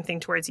implying the same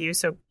thing towards you,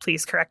 so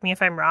please correct me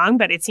if I'm wrong,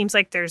 but it seems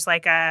like there's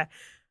like a,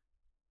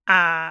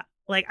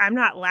 like I'm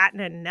not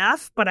Latin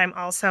enough, but I'm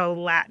also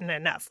Latin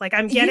enough. Like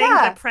I'm getting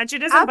the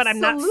prejudice, but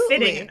I'm not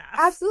fitting enough.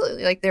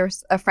 Absolutely. Like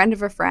there's a friend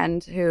of a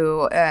friend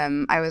who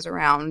I was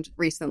around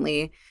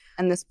recently,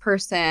 and this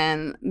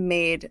person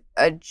made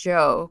a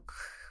joke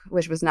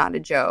which was not a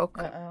joke.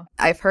 Uh-oh.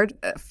 I've heard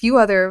a few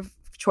other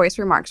choice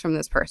remarks from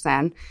this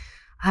person,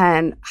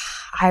 and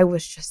I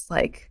was just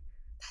like,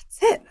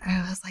 that's it.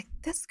 I was like,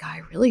 this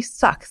guy really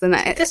sucks. And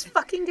this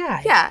fucking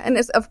guy. Yeah. And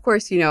it's, of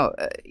course, you know,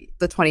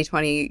 the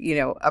 2020, you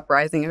know,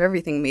 uprising of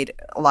everything made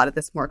a lot of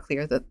this more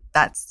clear that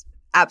that's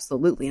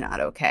absolutely not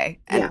okay.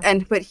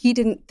 But he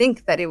didn't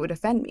think that it would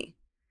offend me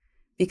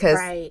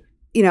because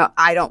you know,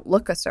 I don't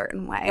look a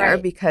certain way or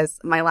because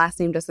my last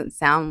name doesn't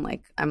sound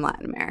like I'm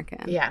Latin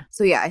American. Yeah.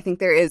 So, yeah, I think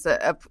there is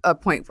a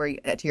point where,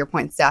 to your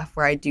point, Steph,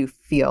 where I do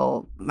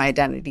feel my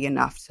identity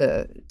enough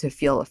to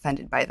feel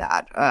offended by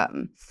that,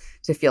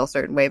 to feel a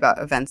certain way about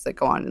events that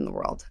go on in the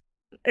world.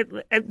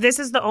 This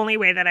is the only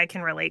way that I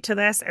can relate to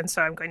this, and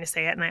so I'm going to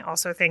say it. And I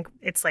also think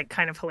it's like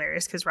kind of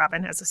hilarious because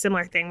Robin has a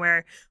similar thing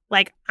where,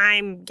 like,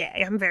 I'm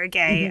gay. I'm very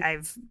gay. Mm-hmm.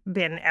 I've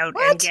been out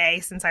and gay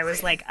since I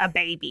was like a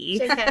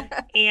baby,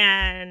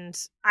 and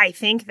I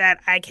think that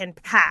I can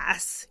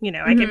pass. You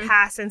know, I can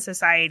pass in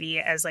society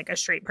as like a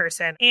straight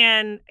person,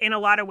 and in a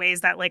lot of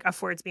ways that like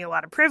affords me a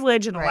lot of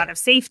privilege and a lot of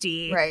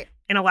safety. Right.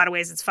 In a lot of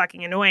ways, it's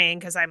fucking annoying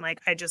because I'm like,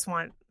 I just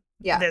want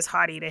this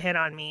hottie to hit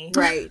on me.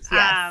 Right.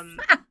 Yes.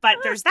 But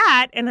there's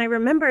that. And I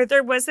remember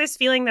there was this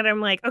feeling that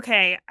I'm like,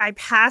 okay, I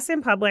pass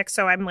in public.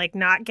 So I'm like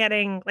not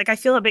getting, like, I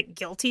feel a bit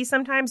guilty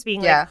sometimes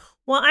being like,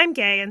 well, I'm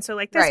gay. And so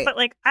like this, but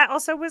like I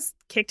also was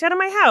kicked out of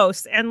my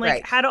house and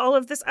like had all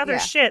of this other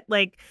shit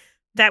like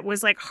that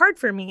was like hard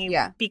for me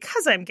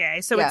because I'm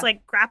gay. So it's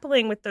like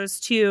grappling with those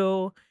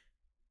two.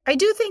 I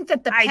do think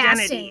that the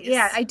identities.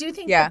 Passing, I do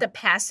think that the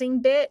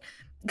passing bit,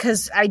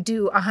 because I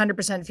do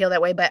 100% feel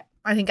that way, but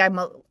I think I'm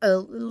a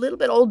little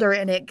bit older,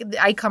 and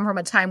I come from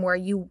a time where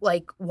you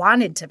like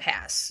wanted to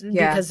pass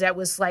because that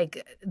was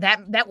like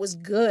that was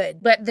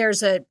good. But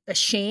there's a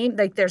shame,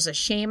 like there's a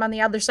shame on the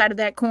other side of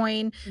that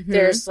coin. Mm-hmm.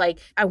 There's like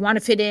I want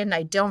to fit in,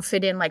 I don't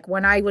fit in. Like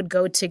when I would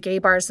go to gay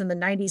bars in the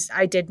 90s,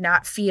 I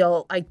didn't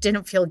feel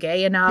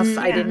gay enough. Mm-hmm.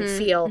 I didn't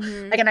feel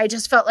like, and I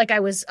just felt like I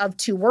was of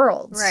two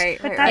worlds. Right.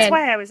 But that's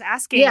why I was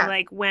asking,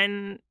 like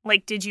when,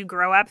 like, did you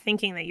grow up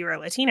thinking that you were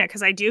Latina?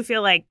 Because I do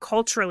feel like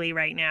culturally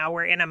right now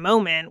we're in a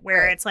moment where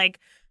it's like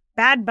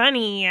Bad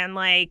Bunny and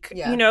like,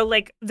 you know,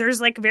 like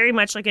there's like very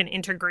much like an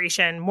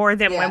integration more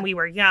than when we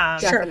were young.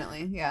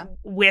 Definitely,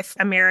 with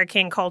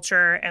American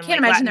culture and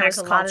can't like imagine Latinx there was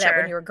a lot of that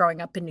when you were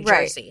growing up in New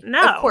Jersey.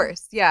 No. Of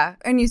course,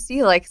 and you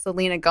see like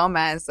Selena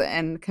Gomez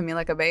and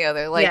Camila Cabello,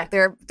 they're like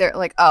they're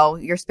like, oh,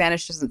 your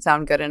Spanish doesn't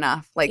sound good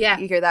enough. Like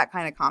you hear that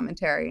kind of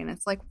commentary and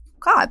it's like,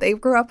 God, they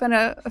grew up in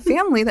a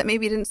family that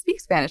maybe didn't speak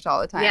Spanish all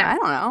the time. I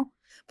don't know.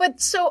 But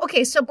so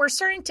we're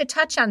starting to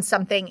touch on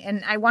something,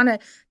 and I want to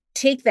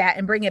take that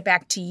and bring it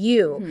back to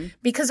you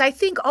because I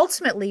think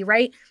ultimately,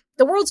 right,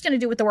 the world's going to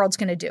do what the world's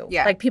going to do.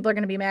 Yeah. Like people are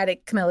going to be mad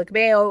at Camila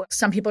Cabello.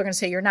 Some people are going to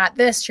say you're not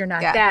this, you're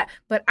not that.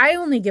 But I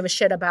only give a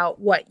shit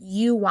about what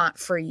you want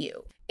for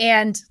you.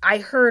 And I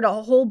heard a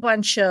whole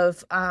bunch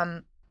of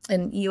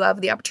and you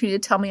have the opportunity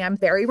to tell me I'm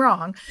very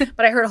wrong,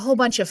 but I heard a whole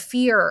bunch of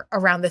fear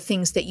around the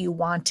things that you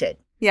wanted.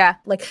 Yeah.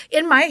 Like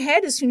in my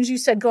head, as soon as you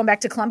said going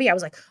back to Columbia, I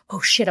was like, oh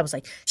shit. I was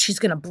like, she's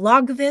going to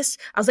blog this.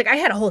 I was like, I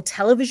had a whole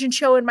television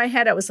show in my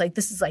head. I was like,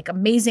 this is like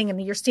amazing.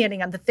 And you're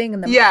standing on the thing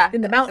in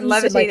the mountains.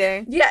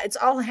 Levitating. And it's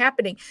all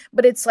happening.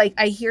 But it's like,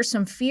 I hear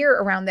some fear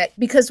around that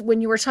because when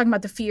you were talking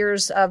about the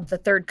fears of the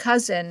third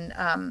cousin,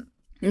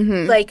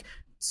 like,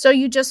 so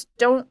you just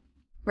don't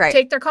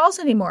take their calls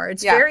anymore.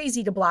 It's very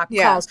easy to block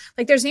calls.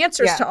 Like there's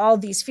answers to all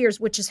these fears,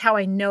 which is how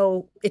I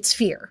know it's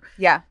fear.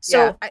 Yeah.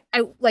 So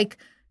I like,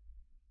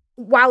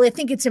 while I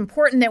think it's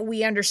important that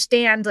we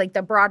understand like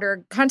the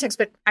broader context,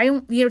 but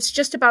it's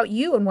just about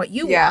you and what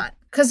you want.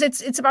 Because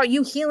it's about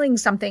you healing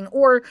something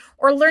or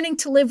learning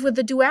to live with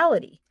the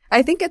duality.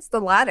 I think it's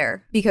the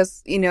latter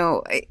because,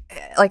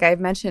 like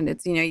I've mentioned,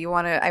 it's,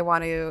 I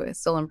want to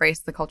still embrace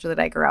the culture that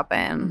I grew up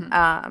in.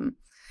 And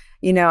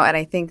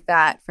I think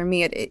that for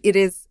me, it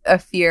is a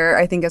fear.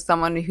 I think as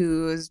someone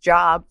whose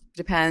job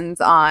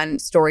depends on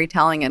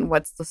storytelling and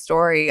what's the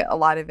story, a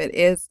lot of it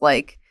is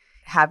like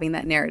having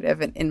that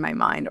narrative in my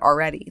mind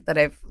already that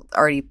I've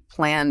already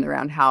planned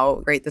around how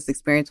great this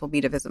experience will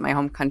be to visit my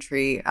home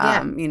country.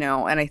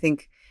 And I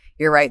think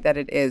you're right that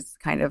it is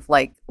kind of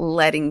like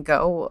letting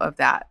go of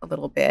that a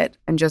little bit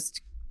and just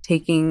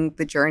taking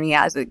the journey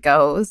as it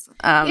goes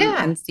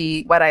and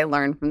see what I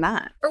learned from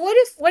that. Or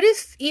what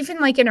if even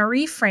like in a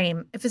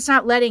reframe, if it's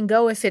not letting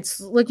go, if it's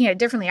looking at it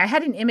differently. I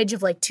had an image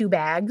of like 2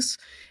 bags.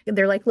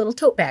 They're like little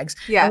tote bags.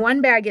 Yeah. And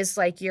one bag is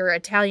like your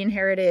Italian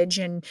heritage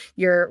and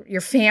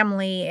your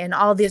family and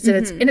all this.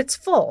 And it's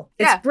full.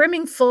 It's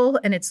brimming full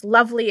and it's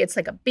lovely. It's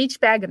like a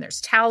beach bag and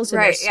there's towels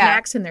and there's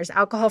snacks and there's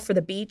alcohol for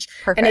the beach.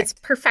 Perfect. And it's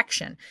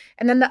perfection.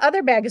 And then the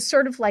other bag is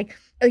sort of like,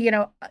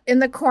 in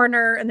the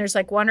corner and there's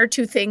like 1 or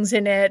 2 things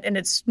in it. And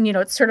it's,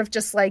 it's sort of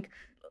just like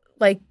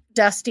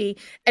dusty.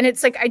 And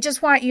it's like, I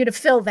just want you to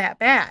fill that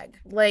bag,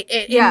 like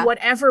in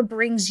whatever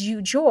brings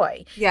you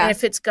joy. Yeah. And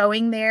if it's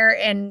going there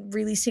and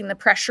releasing the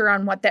pressure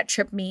on what that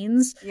trip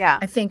means. Yeah.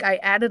 I think I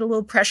added a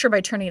little pressure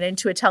by turning it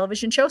into a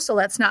television show. So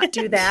let's not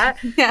do that.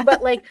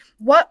 But like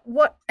what,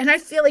 and I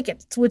feel like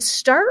it would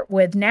start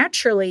with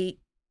naturally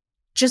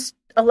just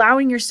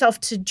allowing yourself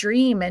to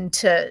dream and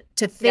to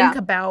think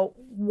about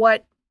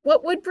what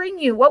would bring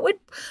you, what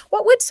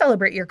would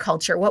celebrate your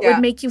culture? What would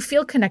make you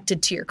feel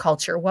connected to your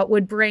culture? What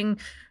would bring,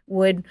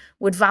 would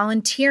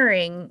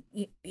volunteering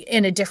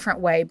in a different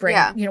way bring,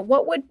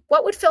 what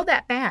would fill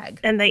that bag?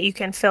 And that you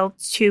can fill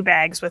 2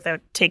 bags without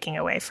taking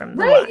away from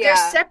the one. They're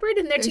separate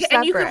and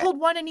and you can hold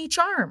one in each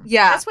arm.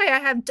 Yeah. That's why I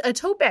have a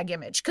tote bag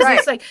image. Because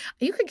it's like,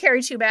 you can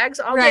carry 2 bags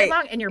all day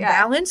long and you're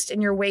balanced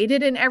and you're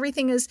weighted and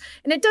everything is,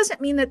 and it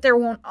doesn't mean that there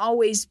won't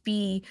always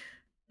be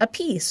a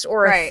piece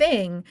or a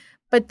thing.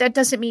 But that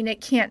doesn't mean it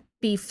can't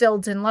be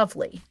filled and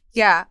lovely.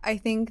 Yeah, I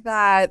think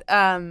that,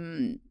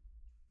 again,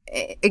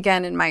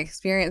 in my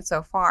experience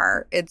so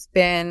far, it's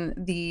been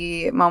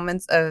the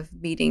moments of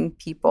meeting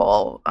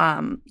people.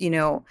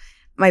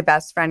 My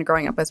best friend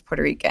growing up was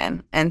Puerto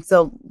Rican. And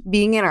so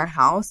being in our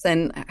house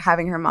and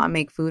having her mom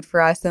make food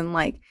for us and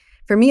like,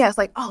 for me, I was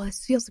like, oh,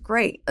 this feels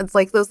great. It's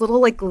like those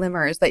little like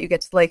glimmers that you get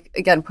to like,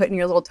 again, put in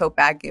your little tote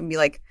bag and be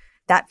like,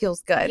 that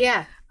feels good.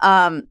 Yeah.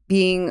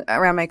 Being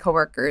around my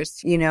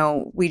coworkers,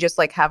 we just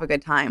like have a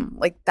good time.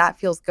 Like that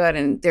feels good.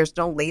 And there's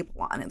no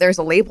label on it. There's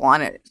a label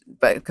on it,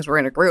 but because we're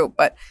in a group,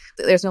 but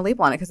there's no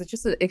label on it because it's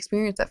just an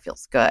experience that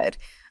feels good.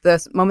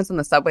 The moments on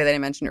the subway that I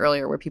mentioned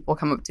earlier where people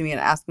come up to me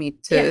and ask me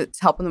to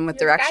help them with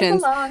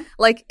directions,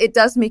 like it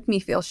does make me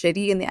feel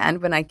shitty in the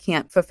end when I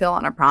can't fulfill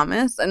on a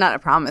promise, not a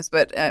promise,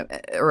 but a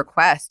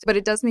request. But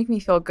it does make me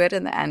feel good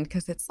in the end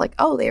because it's like,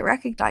 oh, they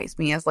recognize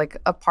me as like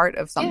a part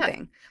of something.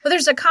 Yeah. Well,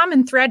 there's a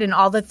common thread in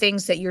all the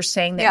things that you're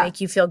saying that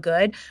make you feel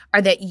good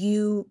are that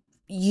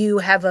you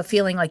have a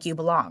feeling like you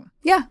belong.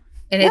 Yeah.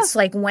 And it's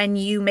like when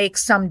you make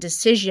some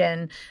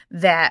decision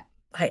that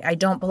I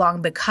don't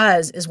belong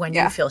because is when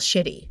you feel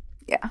shitty.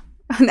 Yeah.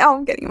 Now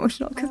I'm getting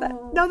emotional because that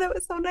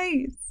was so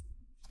nice.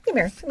 Come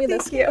here. Give me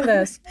this. Give me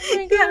this. Oh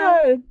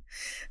my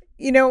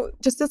God.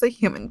 Just as a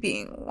human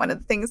being, one of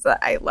the things that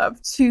I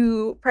love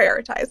to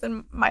prioritize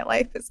in my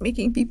life is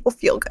making people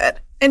feel good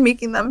and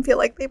making them feel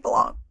like they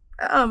belong.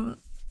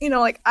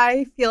 Like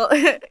I feel,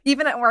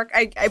 even at work,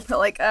 I put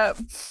like I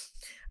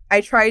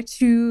feel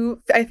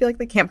like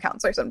the camp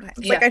counselor sometimes.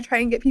 Yeah. Like I try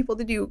and get people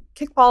to do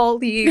kickball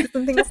leagues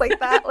and things like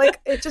that. Like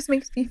it just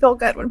makes me feel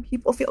good when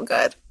people feel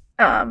good.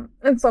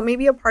 And so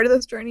maybe a part of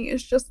this journey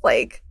is just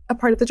like a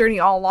part of the journey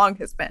all along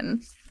has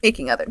been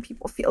making other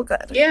people feel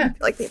good. Yeah. And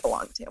feel like they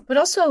belong to. But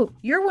also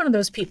you're one of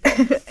those people.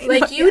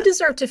 Like you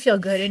deserve to feel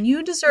good and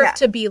you deserve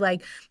to be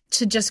like,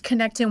 to just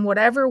connect in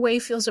whatever way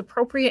feels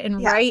appropriate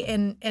and right.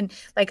 And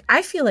like,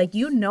 I feel like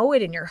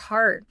it in your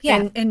heart.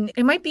 Yeah. And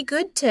it might be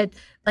good to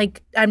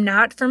like, I'm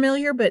not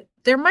familiar, but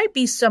there might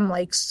be some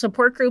like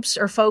support groups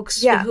or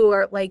folks who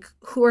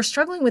are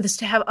struggling with this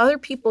to have other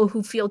people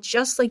who feel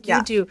just like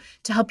you do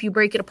to help you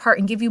break it apart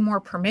and give you more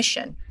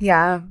permission.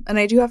 Yeah. And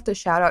I do have to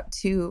shout out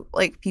to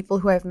like people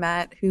who I've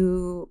met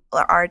who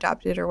are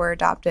adopted or were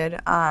adopted.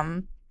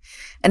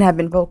 and have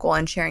been vocal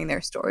in sharing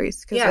their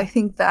stories. Because I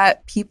think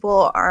that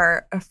people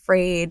are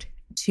afraid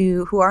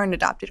who aren't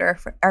adopted are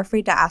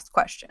afraid to ask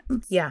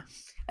questions. Yeah.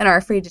 And are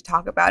afraid to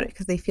talk about it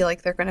because they feel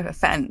like they're going to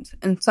offend.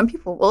 And some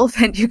people will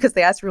offend you because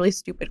they ask really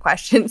stupid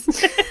questions.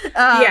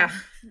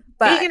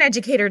 But being an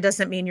educator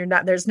doesn't mean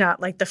there's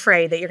not like the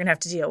fray that you're going to have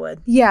to deal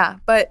with. Yeah,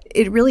 but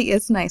it really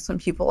is nice when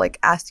people like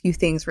ask you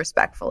things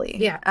respectfully.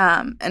 Yeah.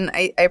 And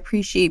I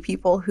appreciate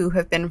people who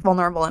have been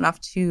vulnerable enough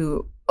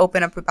to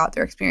open up about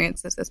their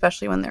experiences,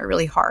 especially when they're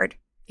really hard.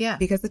 Yeah.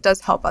 Because it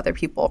does help other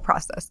people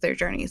process their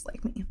journeys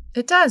like me.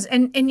 It does.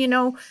 And you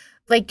know,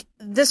 like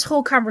this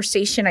whole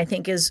conversation, I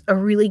think, is a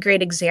really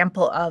great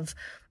example of,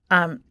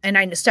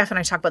 and Steph and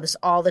I talk about this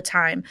all the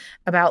time,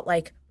 about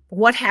like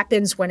what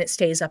happens when it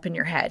stays up in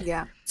your head.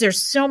 Yeah.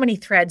 There's so many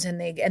threads and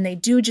they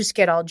do just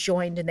get all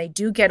joined and they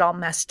do get all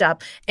messed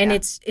up. And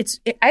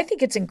I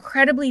think it's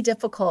incredibly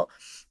difficult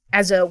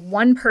as a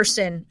one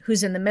person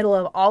who's in the middle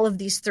of all of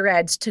these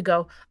threads to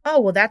go, oh,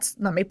 well,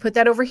 let me put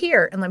that over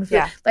here. And let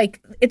me, like,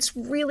 it's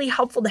really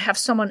helpful to have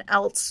someone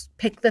else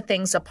pick the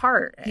things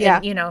apart. Yeah.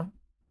 And, you know,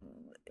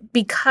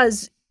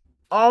 because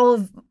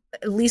at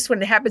least when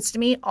it happens to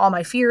me, all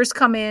my fears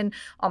come in,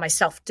 all my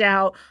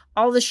self-doubt,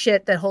 all the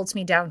shit that holds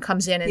me down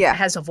comes in and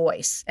has a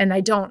voice. And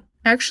I don't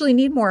actually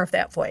need more of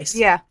that voice.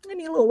 Yeah. I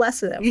need a little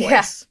less of that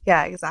voice.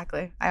 Yeah,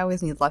 exactly. I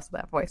always need less of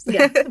that voice.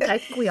 Yeah, I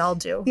think we all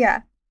do.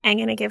 Yeah. I'm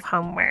going to give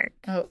homework.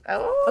 Oh,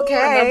 okay.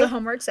 I love the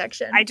homework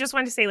section. I just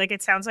want to say, like,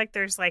 it sounds like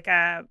there's like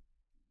a,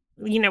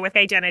 you know, with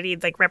identity,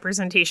 like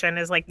representation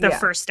is like the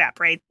first step,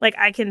 right? Like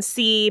I can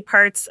see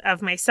parts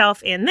of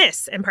myself in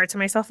this and parts of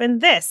myself in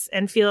this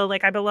and feel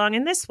like I belong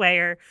in this way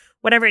or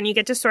whatever. And you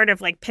get to sort of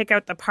like pick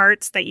out the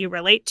parts that you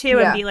relate to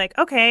and be like,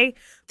 okay,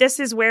 this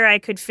is where I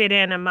could fit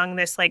in among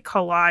this like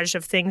collage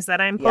of things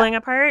that I'm pulling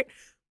apart.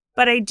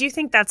 But I do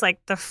think that's like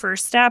the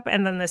first step.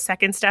 And then the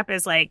second step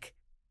is like,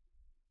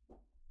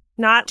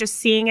 not just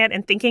seeing it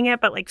and thinking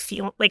it, but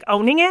like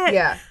owning it.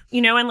 Yeah.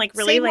 You know, and like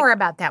really say like, more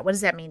about that. What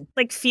does that mean?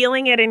 Like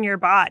feeling it in your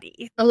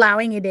body.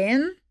 Allowing it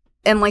in?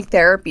 And like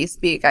therapy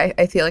speak,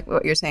 I feel like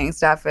what you're saying,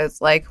 Steph,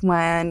 is like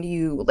when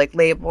you like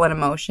label an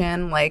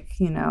emotion, like,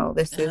 you know,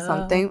 this is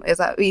something. Is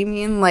that what you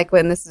mean? Like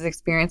when this is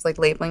experienced, like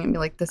labeling and be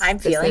like, I'm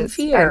feeling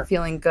fear. I'm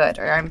feeling good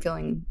or I'm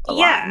feeling aligned.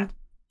 Yeah.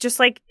 Just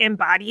like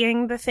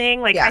embodying the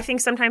thing. Like I think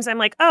sometimes I'm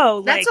like,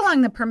 oh, that's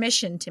allowing the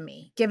permission to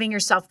me, giving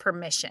yourself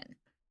permission.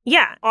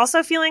 Yeah.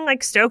 Also feeling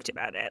like stoked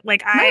about it.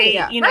 Like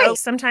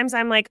sometimes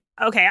I'm like,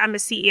 okay, I'm a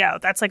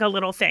CEO. That's like a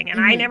little thing. And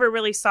I never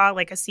really saw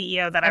like a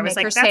CEO that I was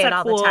like,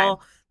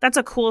 that's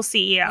a cool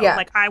CEO. Yeah.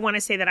 Like I want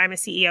to say that I'm a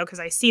CEO because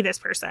I see this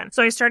person.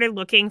 So I started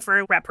looking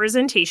for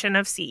representation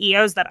of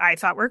CEOs that I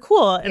thought were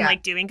cool and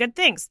like doing good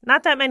things.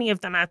 Not that many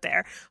of them out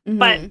there,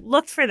 but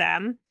looked for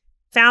them.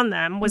 Found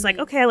them, was like,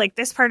 okay, like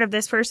this part of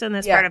this person,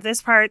 this part of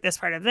this part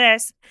of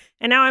this.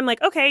 And now I'm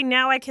like, okay,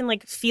 now I can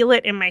like feel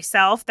it in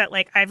myself that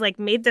like I've like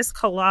made this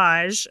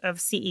collage of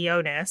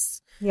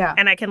CEO-ness. Yeah.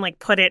 And I can like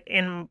put it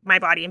in my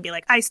body and be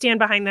like, I stand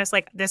behind this.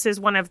 Like this is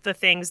one of the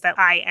things that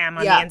I am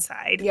on the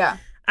inside. Yeah.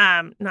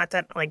 Not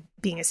that like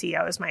being a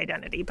CEO is my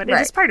identity, but it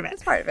is part of it.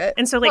 It's part of it.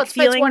 And so like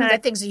feeling it's one of the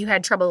things that you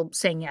had trouble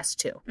saying yes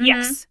to.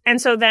 Yes.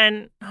 And so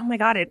then, oh my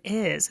God, it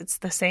is. It's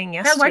the saying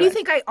yes. Why do you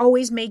think I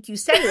always make you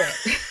say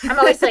it? I'm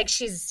always like,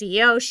 she's a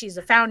CEO, she's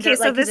a founder. Okay,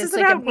 so like, this is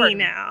about important.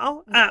 Me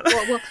now.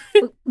 Well,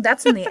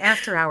 that's in the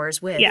after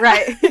hours with. Yeah.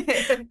 Right.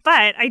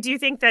 But I do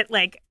think that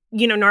like,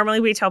 you know, normally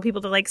we tell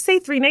people to like say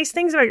 3 nice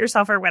things about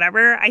yourself or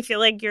whatever. I feel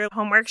like your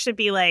homework should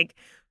be like,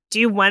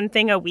 do one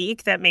thing a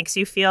week that makes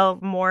you feel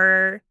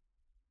more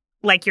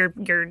like you're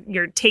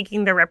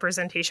taking the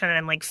representation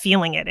and like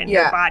feeling it in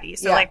your body.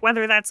 So like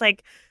whether that's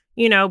like,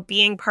 you know,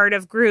 being part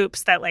of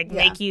groups that like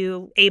make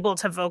you able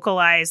to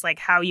vocalize like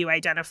how you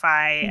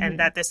identify and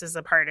that this is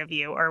a part of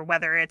you, or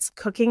whether it's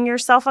cooking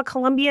yourself a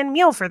Colombian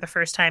meal for the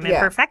first time and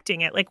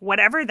perfecting it, like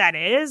whatever that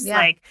is,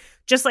 like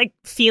just like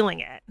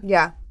feeling it.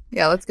 Yeah.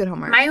 Yeah. That's good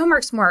homework. My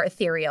homework's more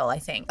ethereal, I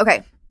think.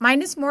 Okay.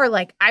 Mine is more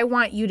like I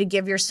want you to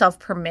give yourself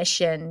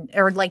permission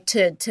or like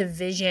to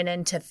vision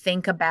and to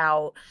think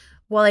about,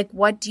 well, like,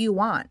 what do you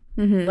want?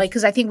 Like,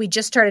 because I think we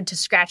just started to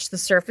scratch the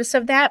surface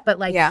of that. But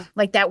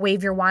like that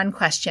wave your wand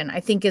question, I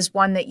think is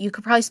one that you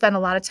could probably spend a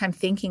lot of time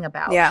thinking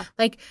about. Yeah.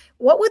 Like,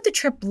 what would the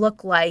trip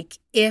look like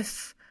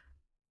if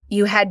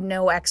you had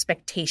no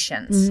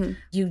expectations?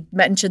 You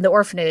mentioned the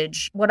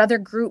orphanage. What other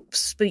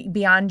groups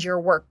beyond your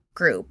work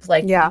group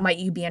might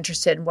you be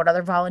interested in? What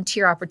other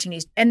volunteer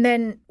opportunities? And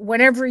then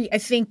whenever I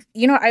think,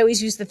 you know, I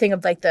always use the thing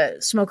of like the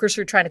smokers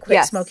who are trying to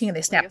quit smoking and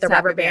they snap the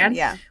rubber band.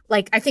 Yeah.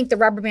 Like I think the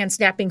rubber band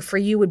snapping for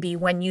you would be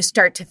when you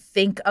start to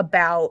think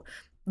about,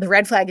 the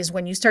red flag is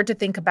when you start to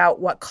think about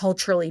what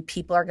culturally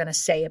people are going to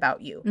say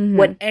about you.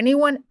 When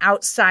anyone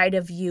outside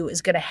of you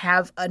is going to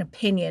have an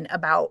opinion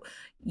about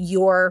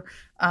your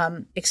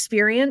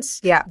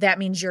experience, that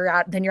means you're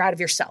out of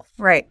yourself.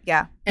 Right.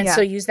 Yeah. And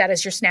so use that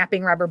as your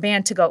snapping rubber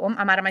band to go,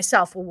 I'm out of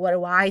myself. Well, what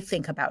do I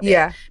think about it?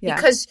 Yeah.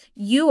 Because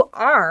you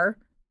are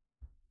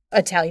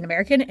Italian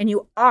American and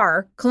you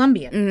are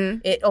Colombian. Mm-hmm.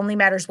 It only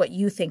matters what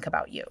you think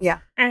about you. Yeah.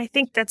 And I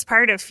think that's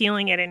part of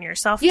feeling it in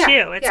yourself, Yeah,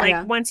 too. It's yeah.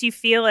 like once you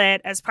feel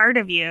it as part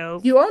of you,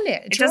 You own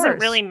it. it doesn't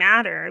really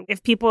matter.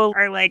 If people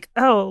are like,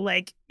 oh,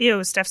 like,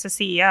 ew, Steph's a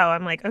CEO,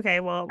 I'm like, okay,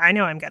 well, I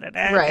know I'm good at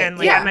it. Right. And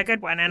like, Yeah. I'm a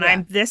good one. And Yeah.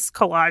 I'm this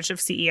collage of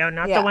CEO,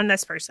 not Yeah. the one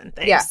this person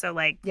thinks. Yeah. So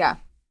like, Yeah.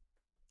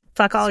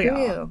 fuck all Screw y'all.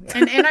 you.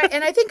 Yeah.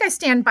 and I think I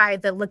stand by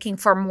the looking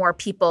for more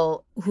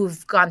people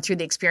who've gone through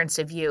the experience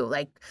of you,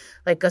 like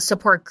a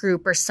support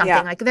group or something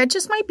Yeah. like that.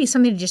 Just might be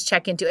something to just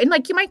check into. And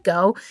like you might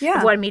go Yeah.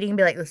 to one meeting and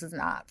be like, this is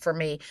not for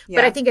me. Yeah.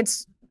 But I think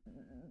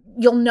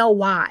you'll know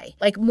why.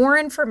 Like more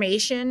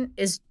information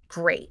is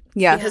great.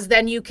 Yeah. Because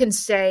then you can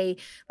say,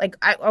 like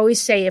I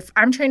always say, if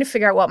I'm trying to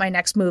figure out what my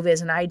next move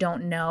is and I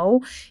don't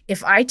know,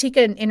 if I take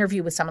an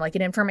interview with someone, like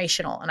an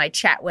informational, and I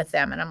chat with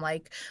them and I'm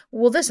like,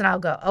 well, this, and I'll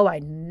go, oh, I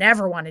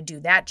never want to do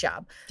that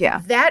job.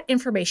 Yeah. That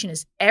information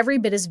is every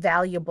bit as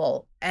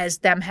valuable as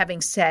them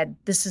having said,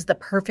 this is the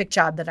perfect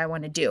job that I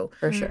want to do.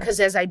 For sure. Because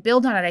as I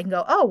build on it, I can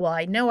go, oh, well,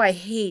 I know I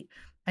hate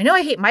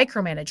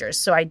micromanagers,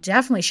 so I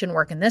definitely shouldn't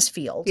work in this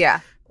field. Yeah.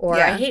 Or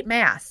Yeah. I hate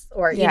math,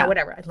 or you Yeah. know,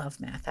 whatever. I love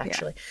math,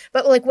 actually.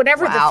 But like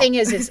whatever Wow. the thing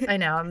is I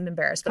know I'm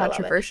embarrassed, but I love it.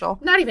 Controversial.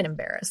 Not even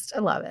embarrassed. I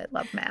love it.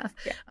 Love math.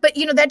 Yeah. But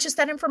you know,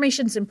 that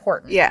information's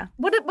important. Yeah.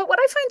 But what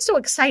I find so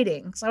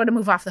exciting, so I want to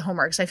move off the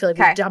homework, because I feel like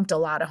Okay. we've dumped a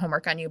lot of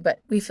homework on you, but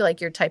we feel like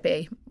you're type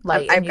A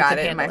light. I've and you got can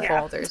it in my handle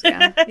folders.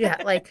 Yeah. yeah,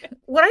 like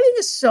what I think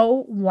is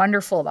so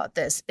wonderful about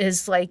this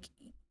is like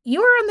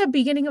you're on the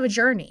beginning of a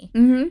journey.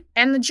 Mm-hmm.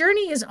 And the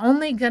journey is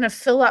only going to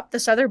fill up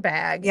this other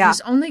bag. Yeah.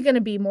 It's only going to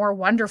be more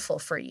wonderful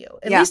for you.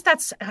 At Yeah. least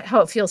that's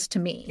how it feels to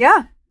me.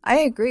 Yeah. I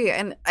agree.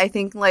 And I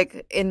think,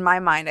 like, in my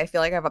mind, I feel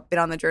like I've been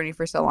on the journey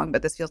for so long,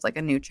 but this feels like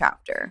a new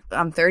chapter.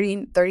 I'm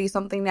 30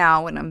 something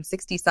now. When I'm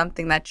 60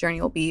 something, that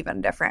journey will be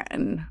even different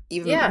and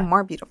even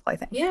more beautiful, I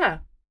think. Yeah.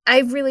 I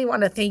really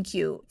want to thank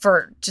you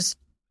for just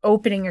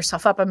opening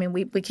yourself up. I mean,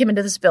 we came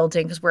into this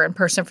building because we're in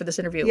person for this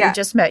interview. Yeah. We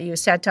just met you,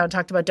 sat down,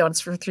 talked about donuts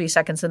for 3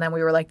 seconds, and then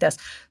we were like this.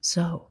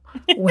 So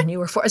when you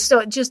were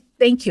so just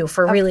thank you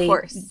for really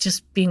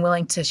just being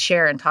willing to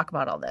share and talk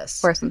about all this.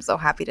 Of course, I'm so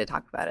happy to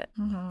talk about it.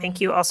 Mm-hmm.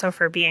 Thank you also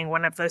for being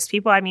one of those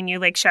people. I mean, you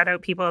like shout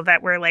out people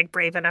that were like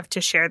brave enough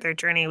to share their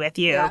journey with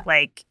you. Yeah.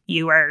 Like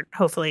you are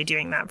hopefully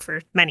doing that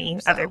for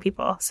many other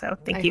people. So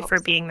thank you for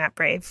being that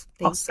brave.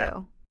 Thank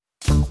you.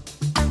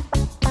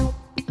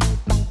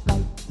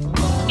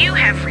 You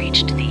have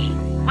reached the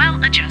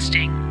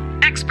well-adjusting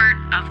expert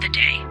of the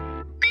day.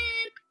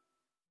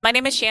 My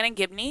name is Shannon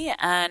Gibney,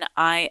 and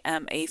I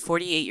am a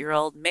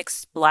 48-year-old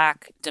mixed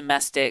Black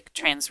domestic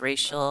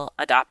transracial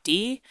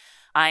adoptee.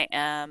 I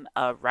am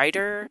a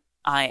writer.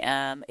 I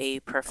am a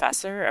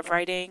professor of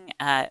writing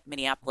at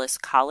Minneapolis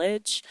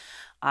College.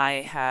 I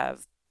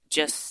have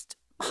just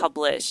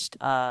published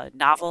a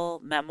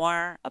novel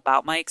memoir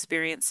about my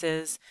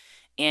experiences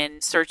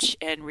in search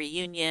and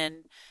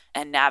reunion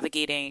and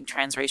navigating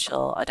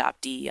transracial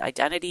adoptee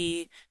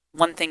identity.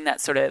 One thing that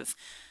sort of,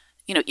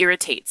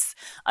 irritates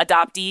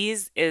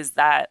adoptees is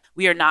that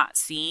we are not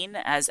seen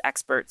as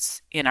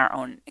experts in our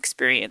own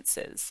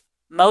experiences.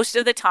 Most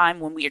of the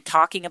time when we are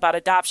talking about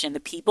adoption, the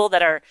people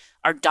that are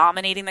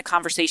dominating the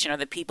conversation are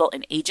the people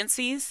in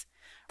agencies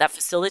that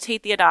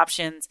facilitate the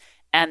adoptions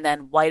and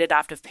then white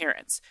adoptive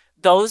parents.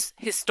 Those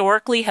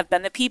historically have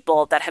been the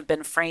people that have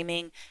been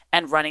framing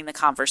and running the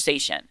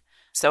conversation.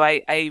 So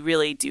I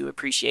really do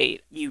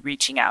appreciate you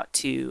reaching out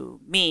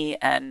to me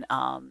and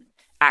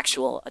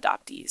actual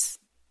adoptees.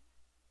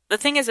 The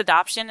thing is,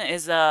 adoption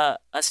is a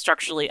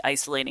structurally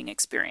isolating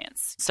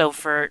experience. So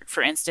for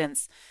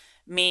instance,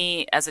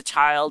 me as a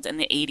child in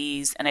the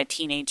 80s and a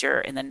teenager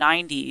in the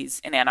 90s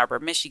in Ann Arbor,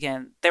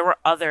 Michigan, there were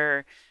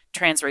other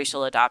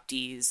transracial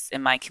adoptees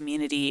in my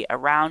community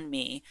around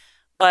me,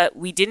 but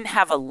we didn't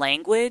have a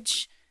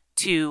language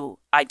to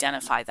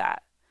identify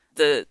that.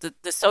 The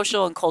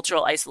social and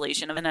cultural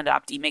isolation of an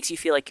adoptee makes you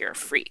feel like you're a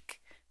freak.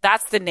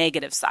 That's the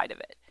negative side of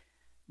it.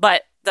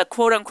 But the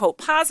quote unquote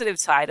positive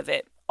side of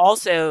it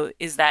also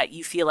is that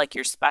you feel like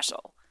you're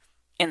special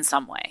in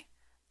some way.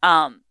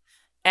 And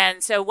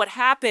so what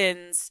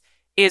happens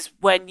is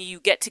when you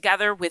get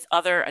together with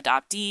other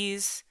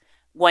adoptees,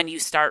 when you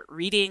start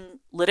reading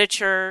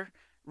literature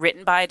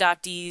written by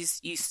adoptees,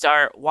 you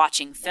start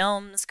watching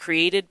films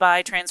created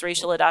by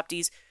transracial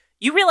adoptees,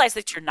 you realize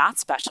that you're not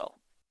special.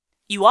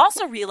 You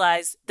also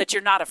realize that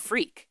you're not a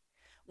freak.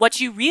 What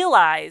you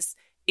realize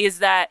is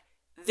that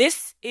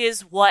this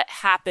is what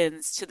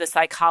happens to the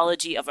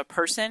psychology of a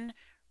person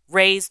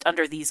raised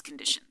under these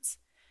conditions.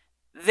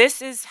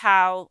 This is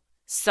how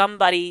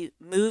somebody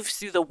moves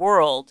through the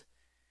world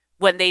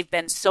when they've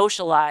been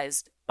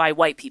socialized by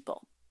white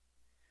people.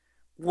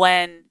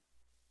 When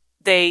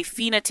they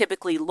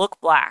phenotypically look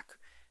Black,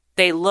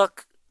 they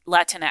look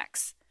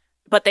Latinx,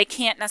 but they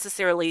can't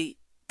necessarily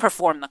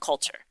perform the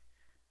culture.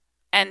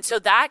 And so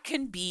that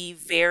can be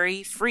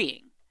very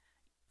freeing.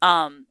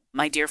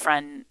 My dear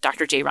friend,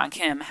 Dr. J. Ron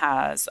Kim,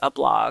 has a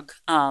blog,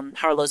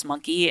 Harlow's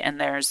Monkey, and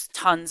there's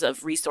tons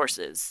of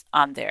resources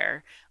on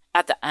there.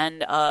 At the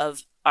end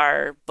of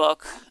our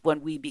book,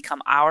 When We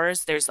Become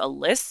Ours, there's a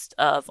list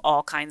of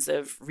all kinds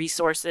of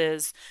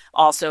resources.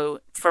 Also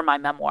for my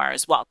memoir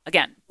as well.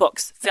 Again,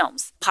 books,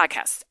 films,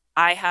 podcasts.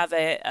 I have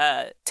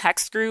a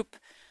text group.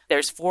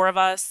 There's 4 of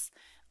us.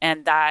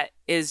 And that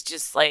is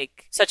just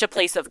like such a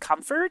place of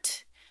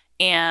comfort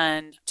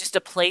and just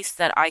a place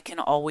that I can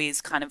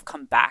always kind of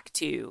come back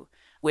to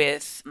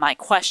with my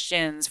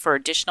questions for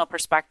additional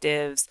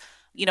perspectives.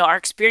 You know, our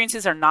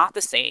experiences are not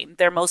the same.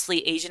 They're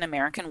mostly Asian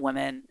American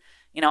women.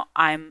 You know,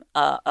 I'm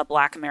a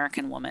Black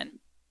American woman.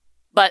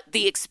 But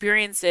the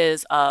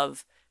experiences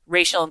of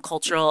racial and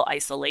cultural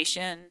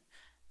isolation,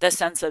 the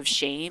sense of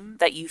shame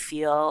that you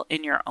feel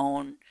in your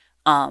own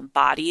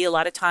body, a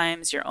lot of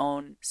times, your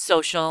own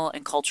social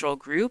and cultural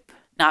group,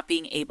 not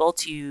being able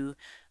to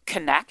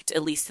connect,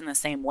 at least in the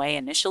same way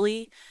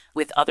initially,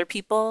 with other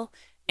people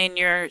in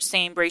your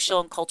same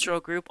racial and cultural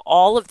group,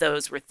 all of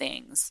those were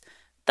things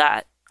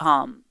that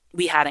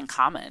we had in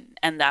common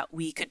and that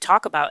we could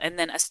talk about and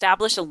then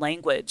establish a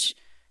language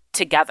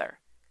together.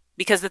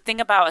 Because the thing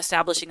about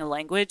establishing a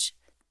language,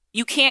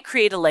 you can't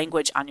create a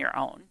language on your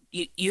own.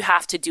 You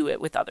have to do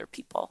it with other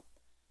people.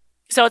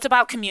 So it's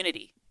about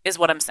community, is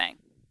what I'm saying.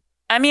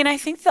 I mean, I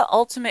think the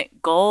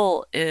ultimate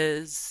goal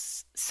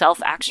is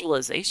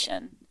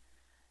self-actualization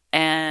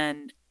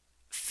and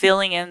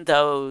filling in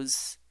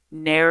those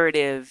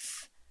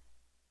narrative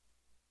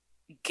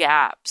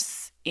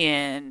gaps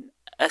in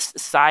a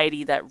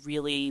society that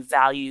really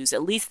values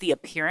at least the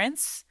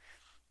appearance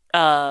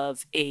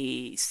of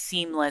a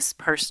seamless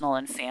personal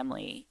and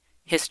family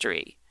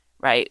history,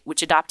 right?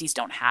 Which adoptees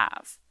don't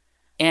have.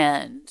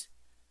 And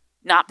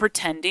not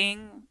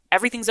pretending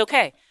everything's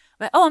okay.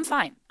 But, oh, I'm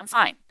fine.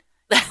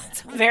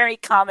 That's a very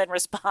common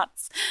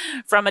response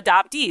from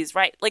adoptees,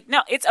 right? Like,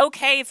 no, it's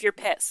okay if you're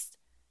pissed.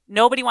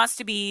 Nobody wants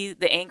to be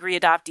the angry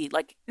adoptee.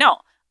 Like, no,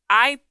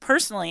 I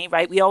personally,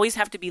 right, we always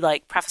have to be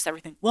like, preface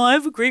everything. Well, I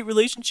have a great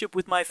relationship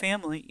with my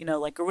family, you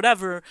know, like, or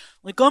whatever.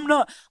 Like, I'm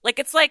not, like,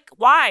 it's like,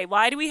 why?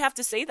 Why do we have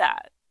to say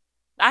that?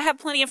 I have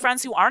plenty of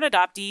friends who aren't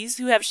adoptees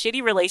who have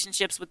shitty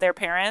relationships with their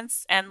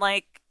parents, and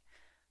like,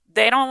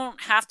 they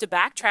don't have to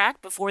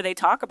backtrack before they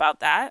talk about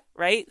that,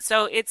 right?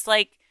 So it's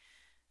like,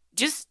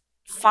 just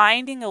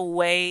finding a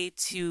way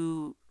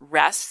to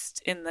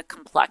rest in the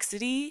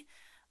complexity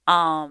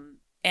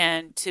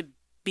and to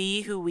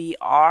be who we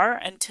are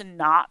and to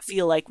not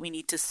feel like we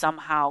need to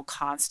somehow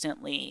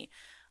constantly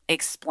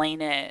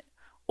explain it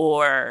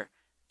or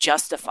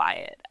justify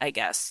it, I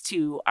guess,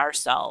 to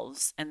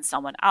ourselves and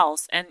someone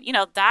else. And, you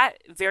know, that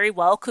very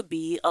well could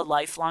be a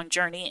lifelong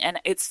journey. And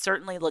it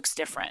certainly looks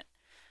different,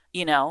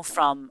 you know,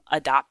 from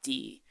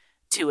adoptee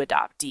to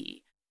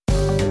adoptee.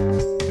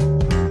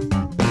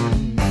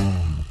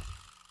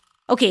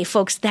 Okay,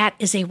 folks, that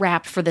is a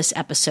wrap for this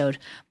episode.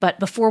 But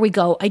before we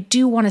go, I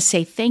do want to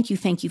say thank you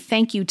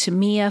to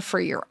Mia for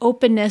your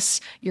openness,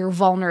 your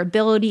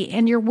vulnerability,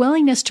 and your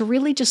willingness to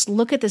really just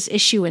look at this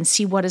issue and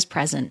see what is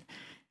present.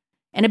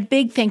 And a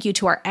big thank you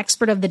to our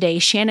expert of the day,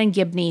 Shannon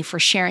Gibney, for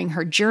sharing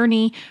her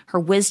journey, her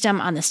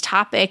wisdom on this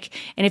topic.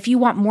 And if you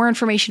want more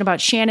information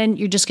about Shannon,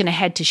 you're just going to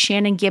head to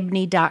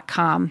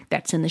shannongibney.com.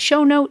 That's in the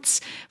show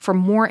notes for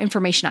more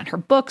information on her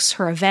books,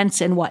 her events,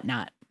 and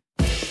whatnot.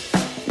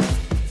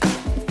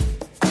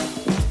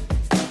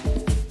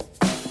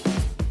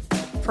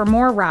 For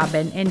more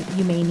Robin, and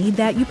you may need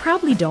that, you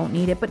probably don't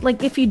need it, but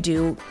like if you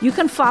do, you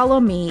can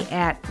follow me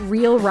at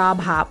Real Rob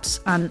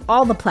Hops on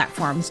all the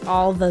platforms,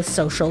 all the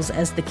socials,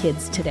 as the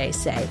kids today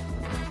say.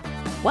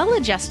 Well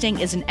Adjusting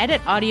is an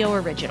Edit Audio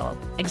original,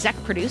 exec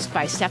produced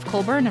by Steph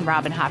Colburn and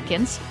Robin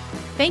Hopkins.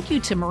 Thank you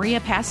to Maria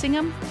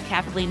Passingham,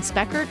 Kathleen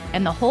Speckert,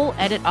 and the whole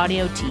Edit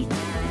Audio team.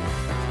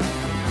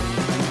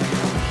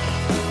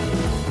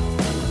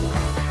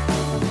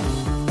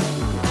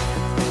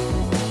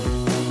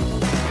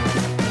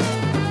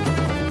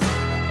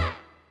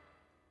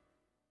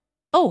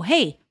 Oh,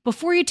 hey,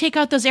 before you take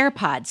out those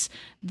AirPods,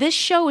 this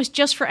show is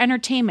just for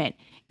entertainment.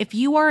 If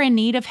you are in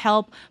need of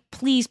help,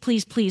 please,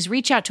 please, please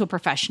reach out to a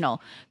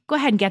professional. Go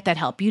ahead and get that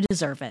help. You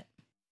deserve it.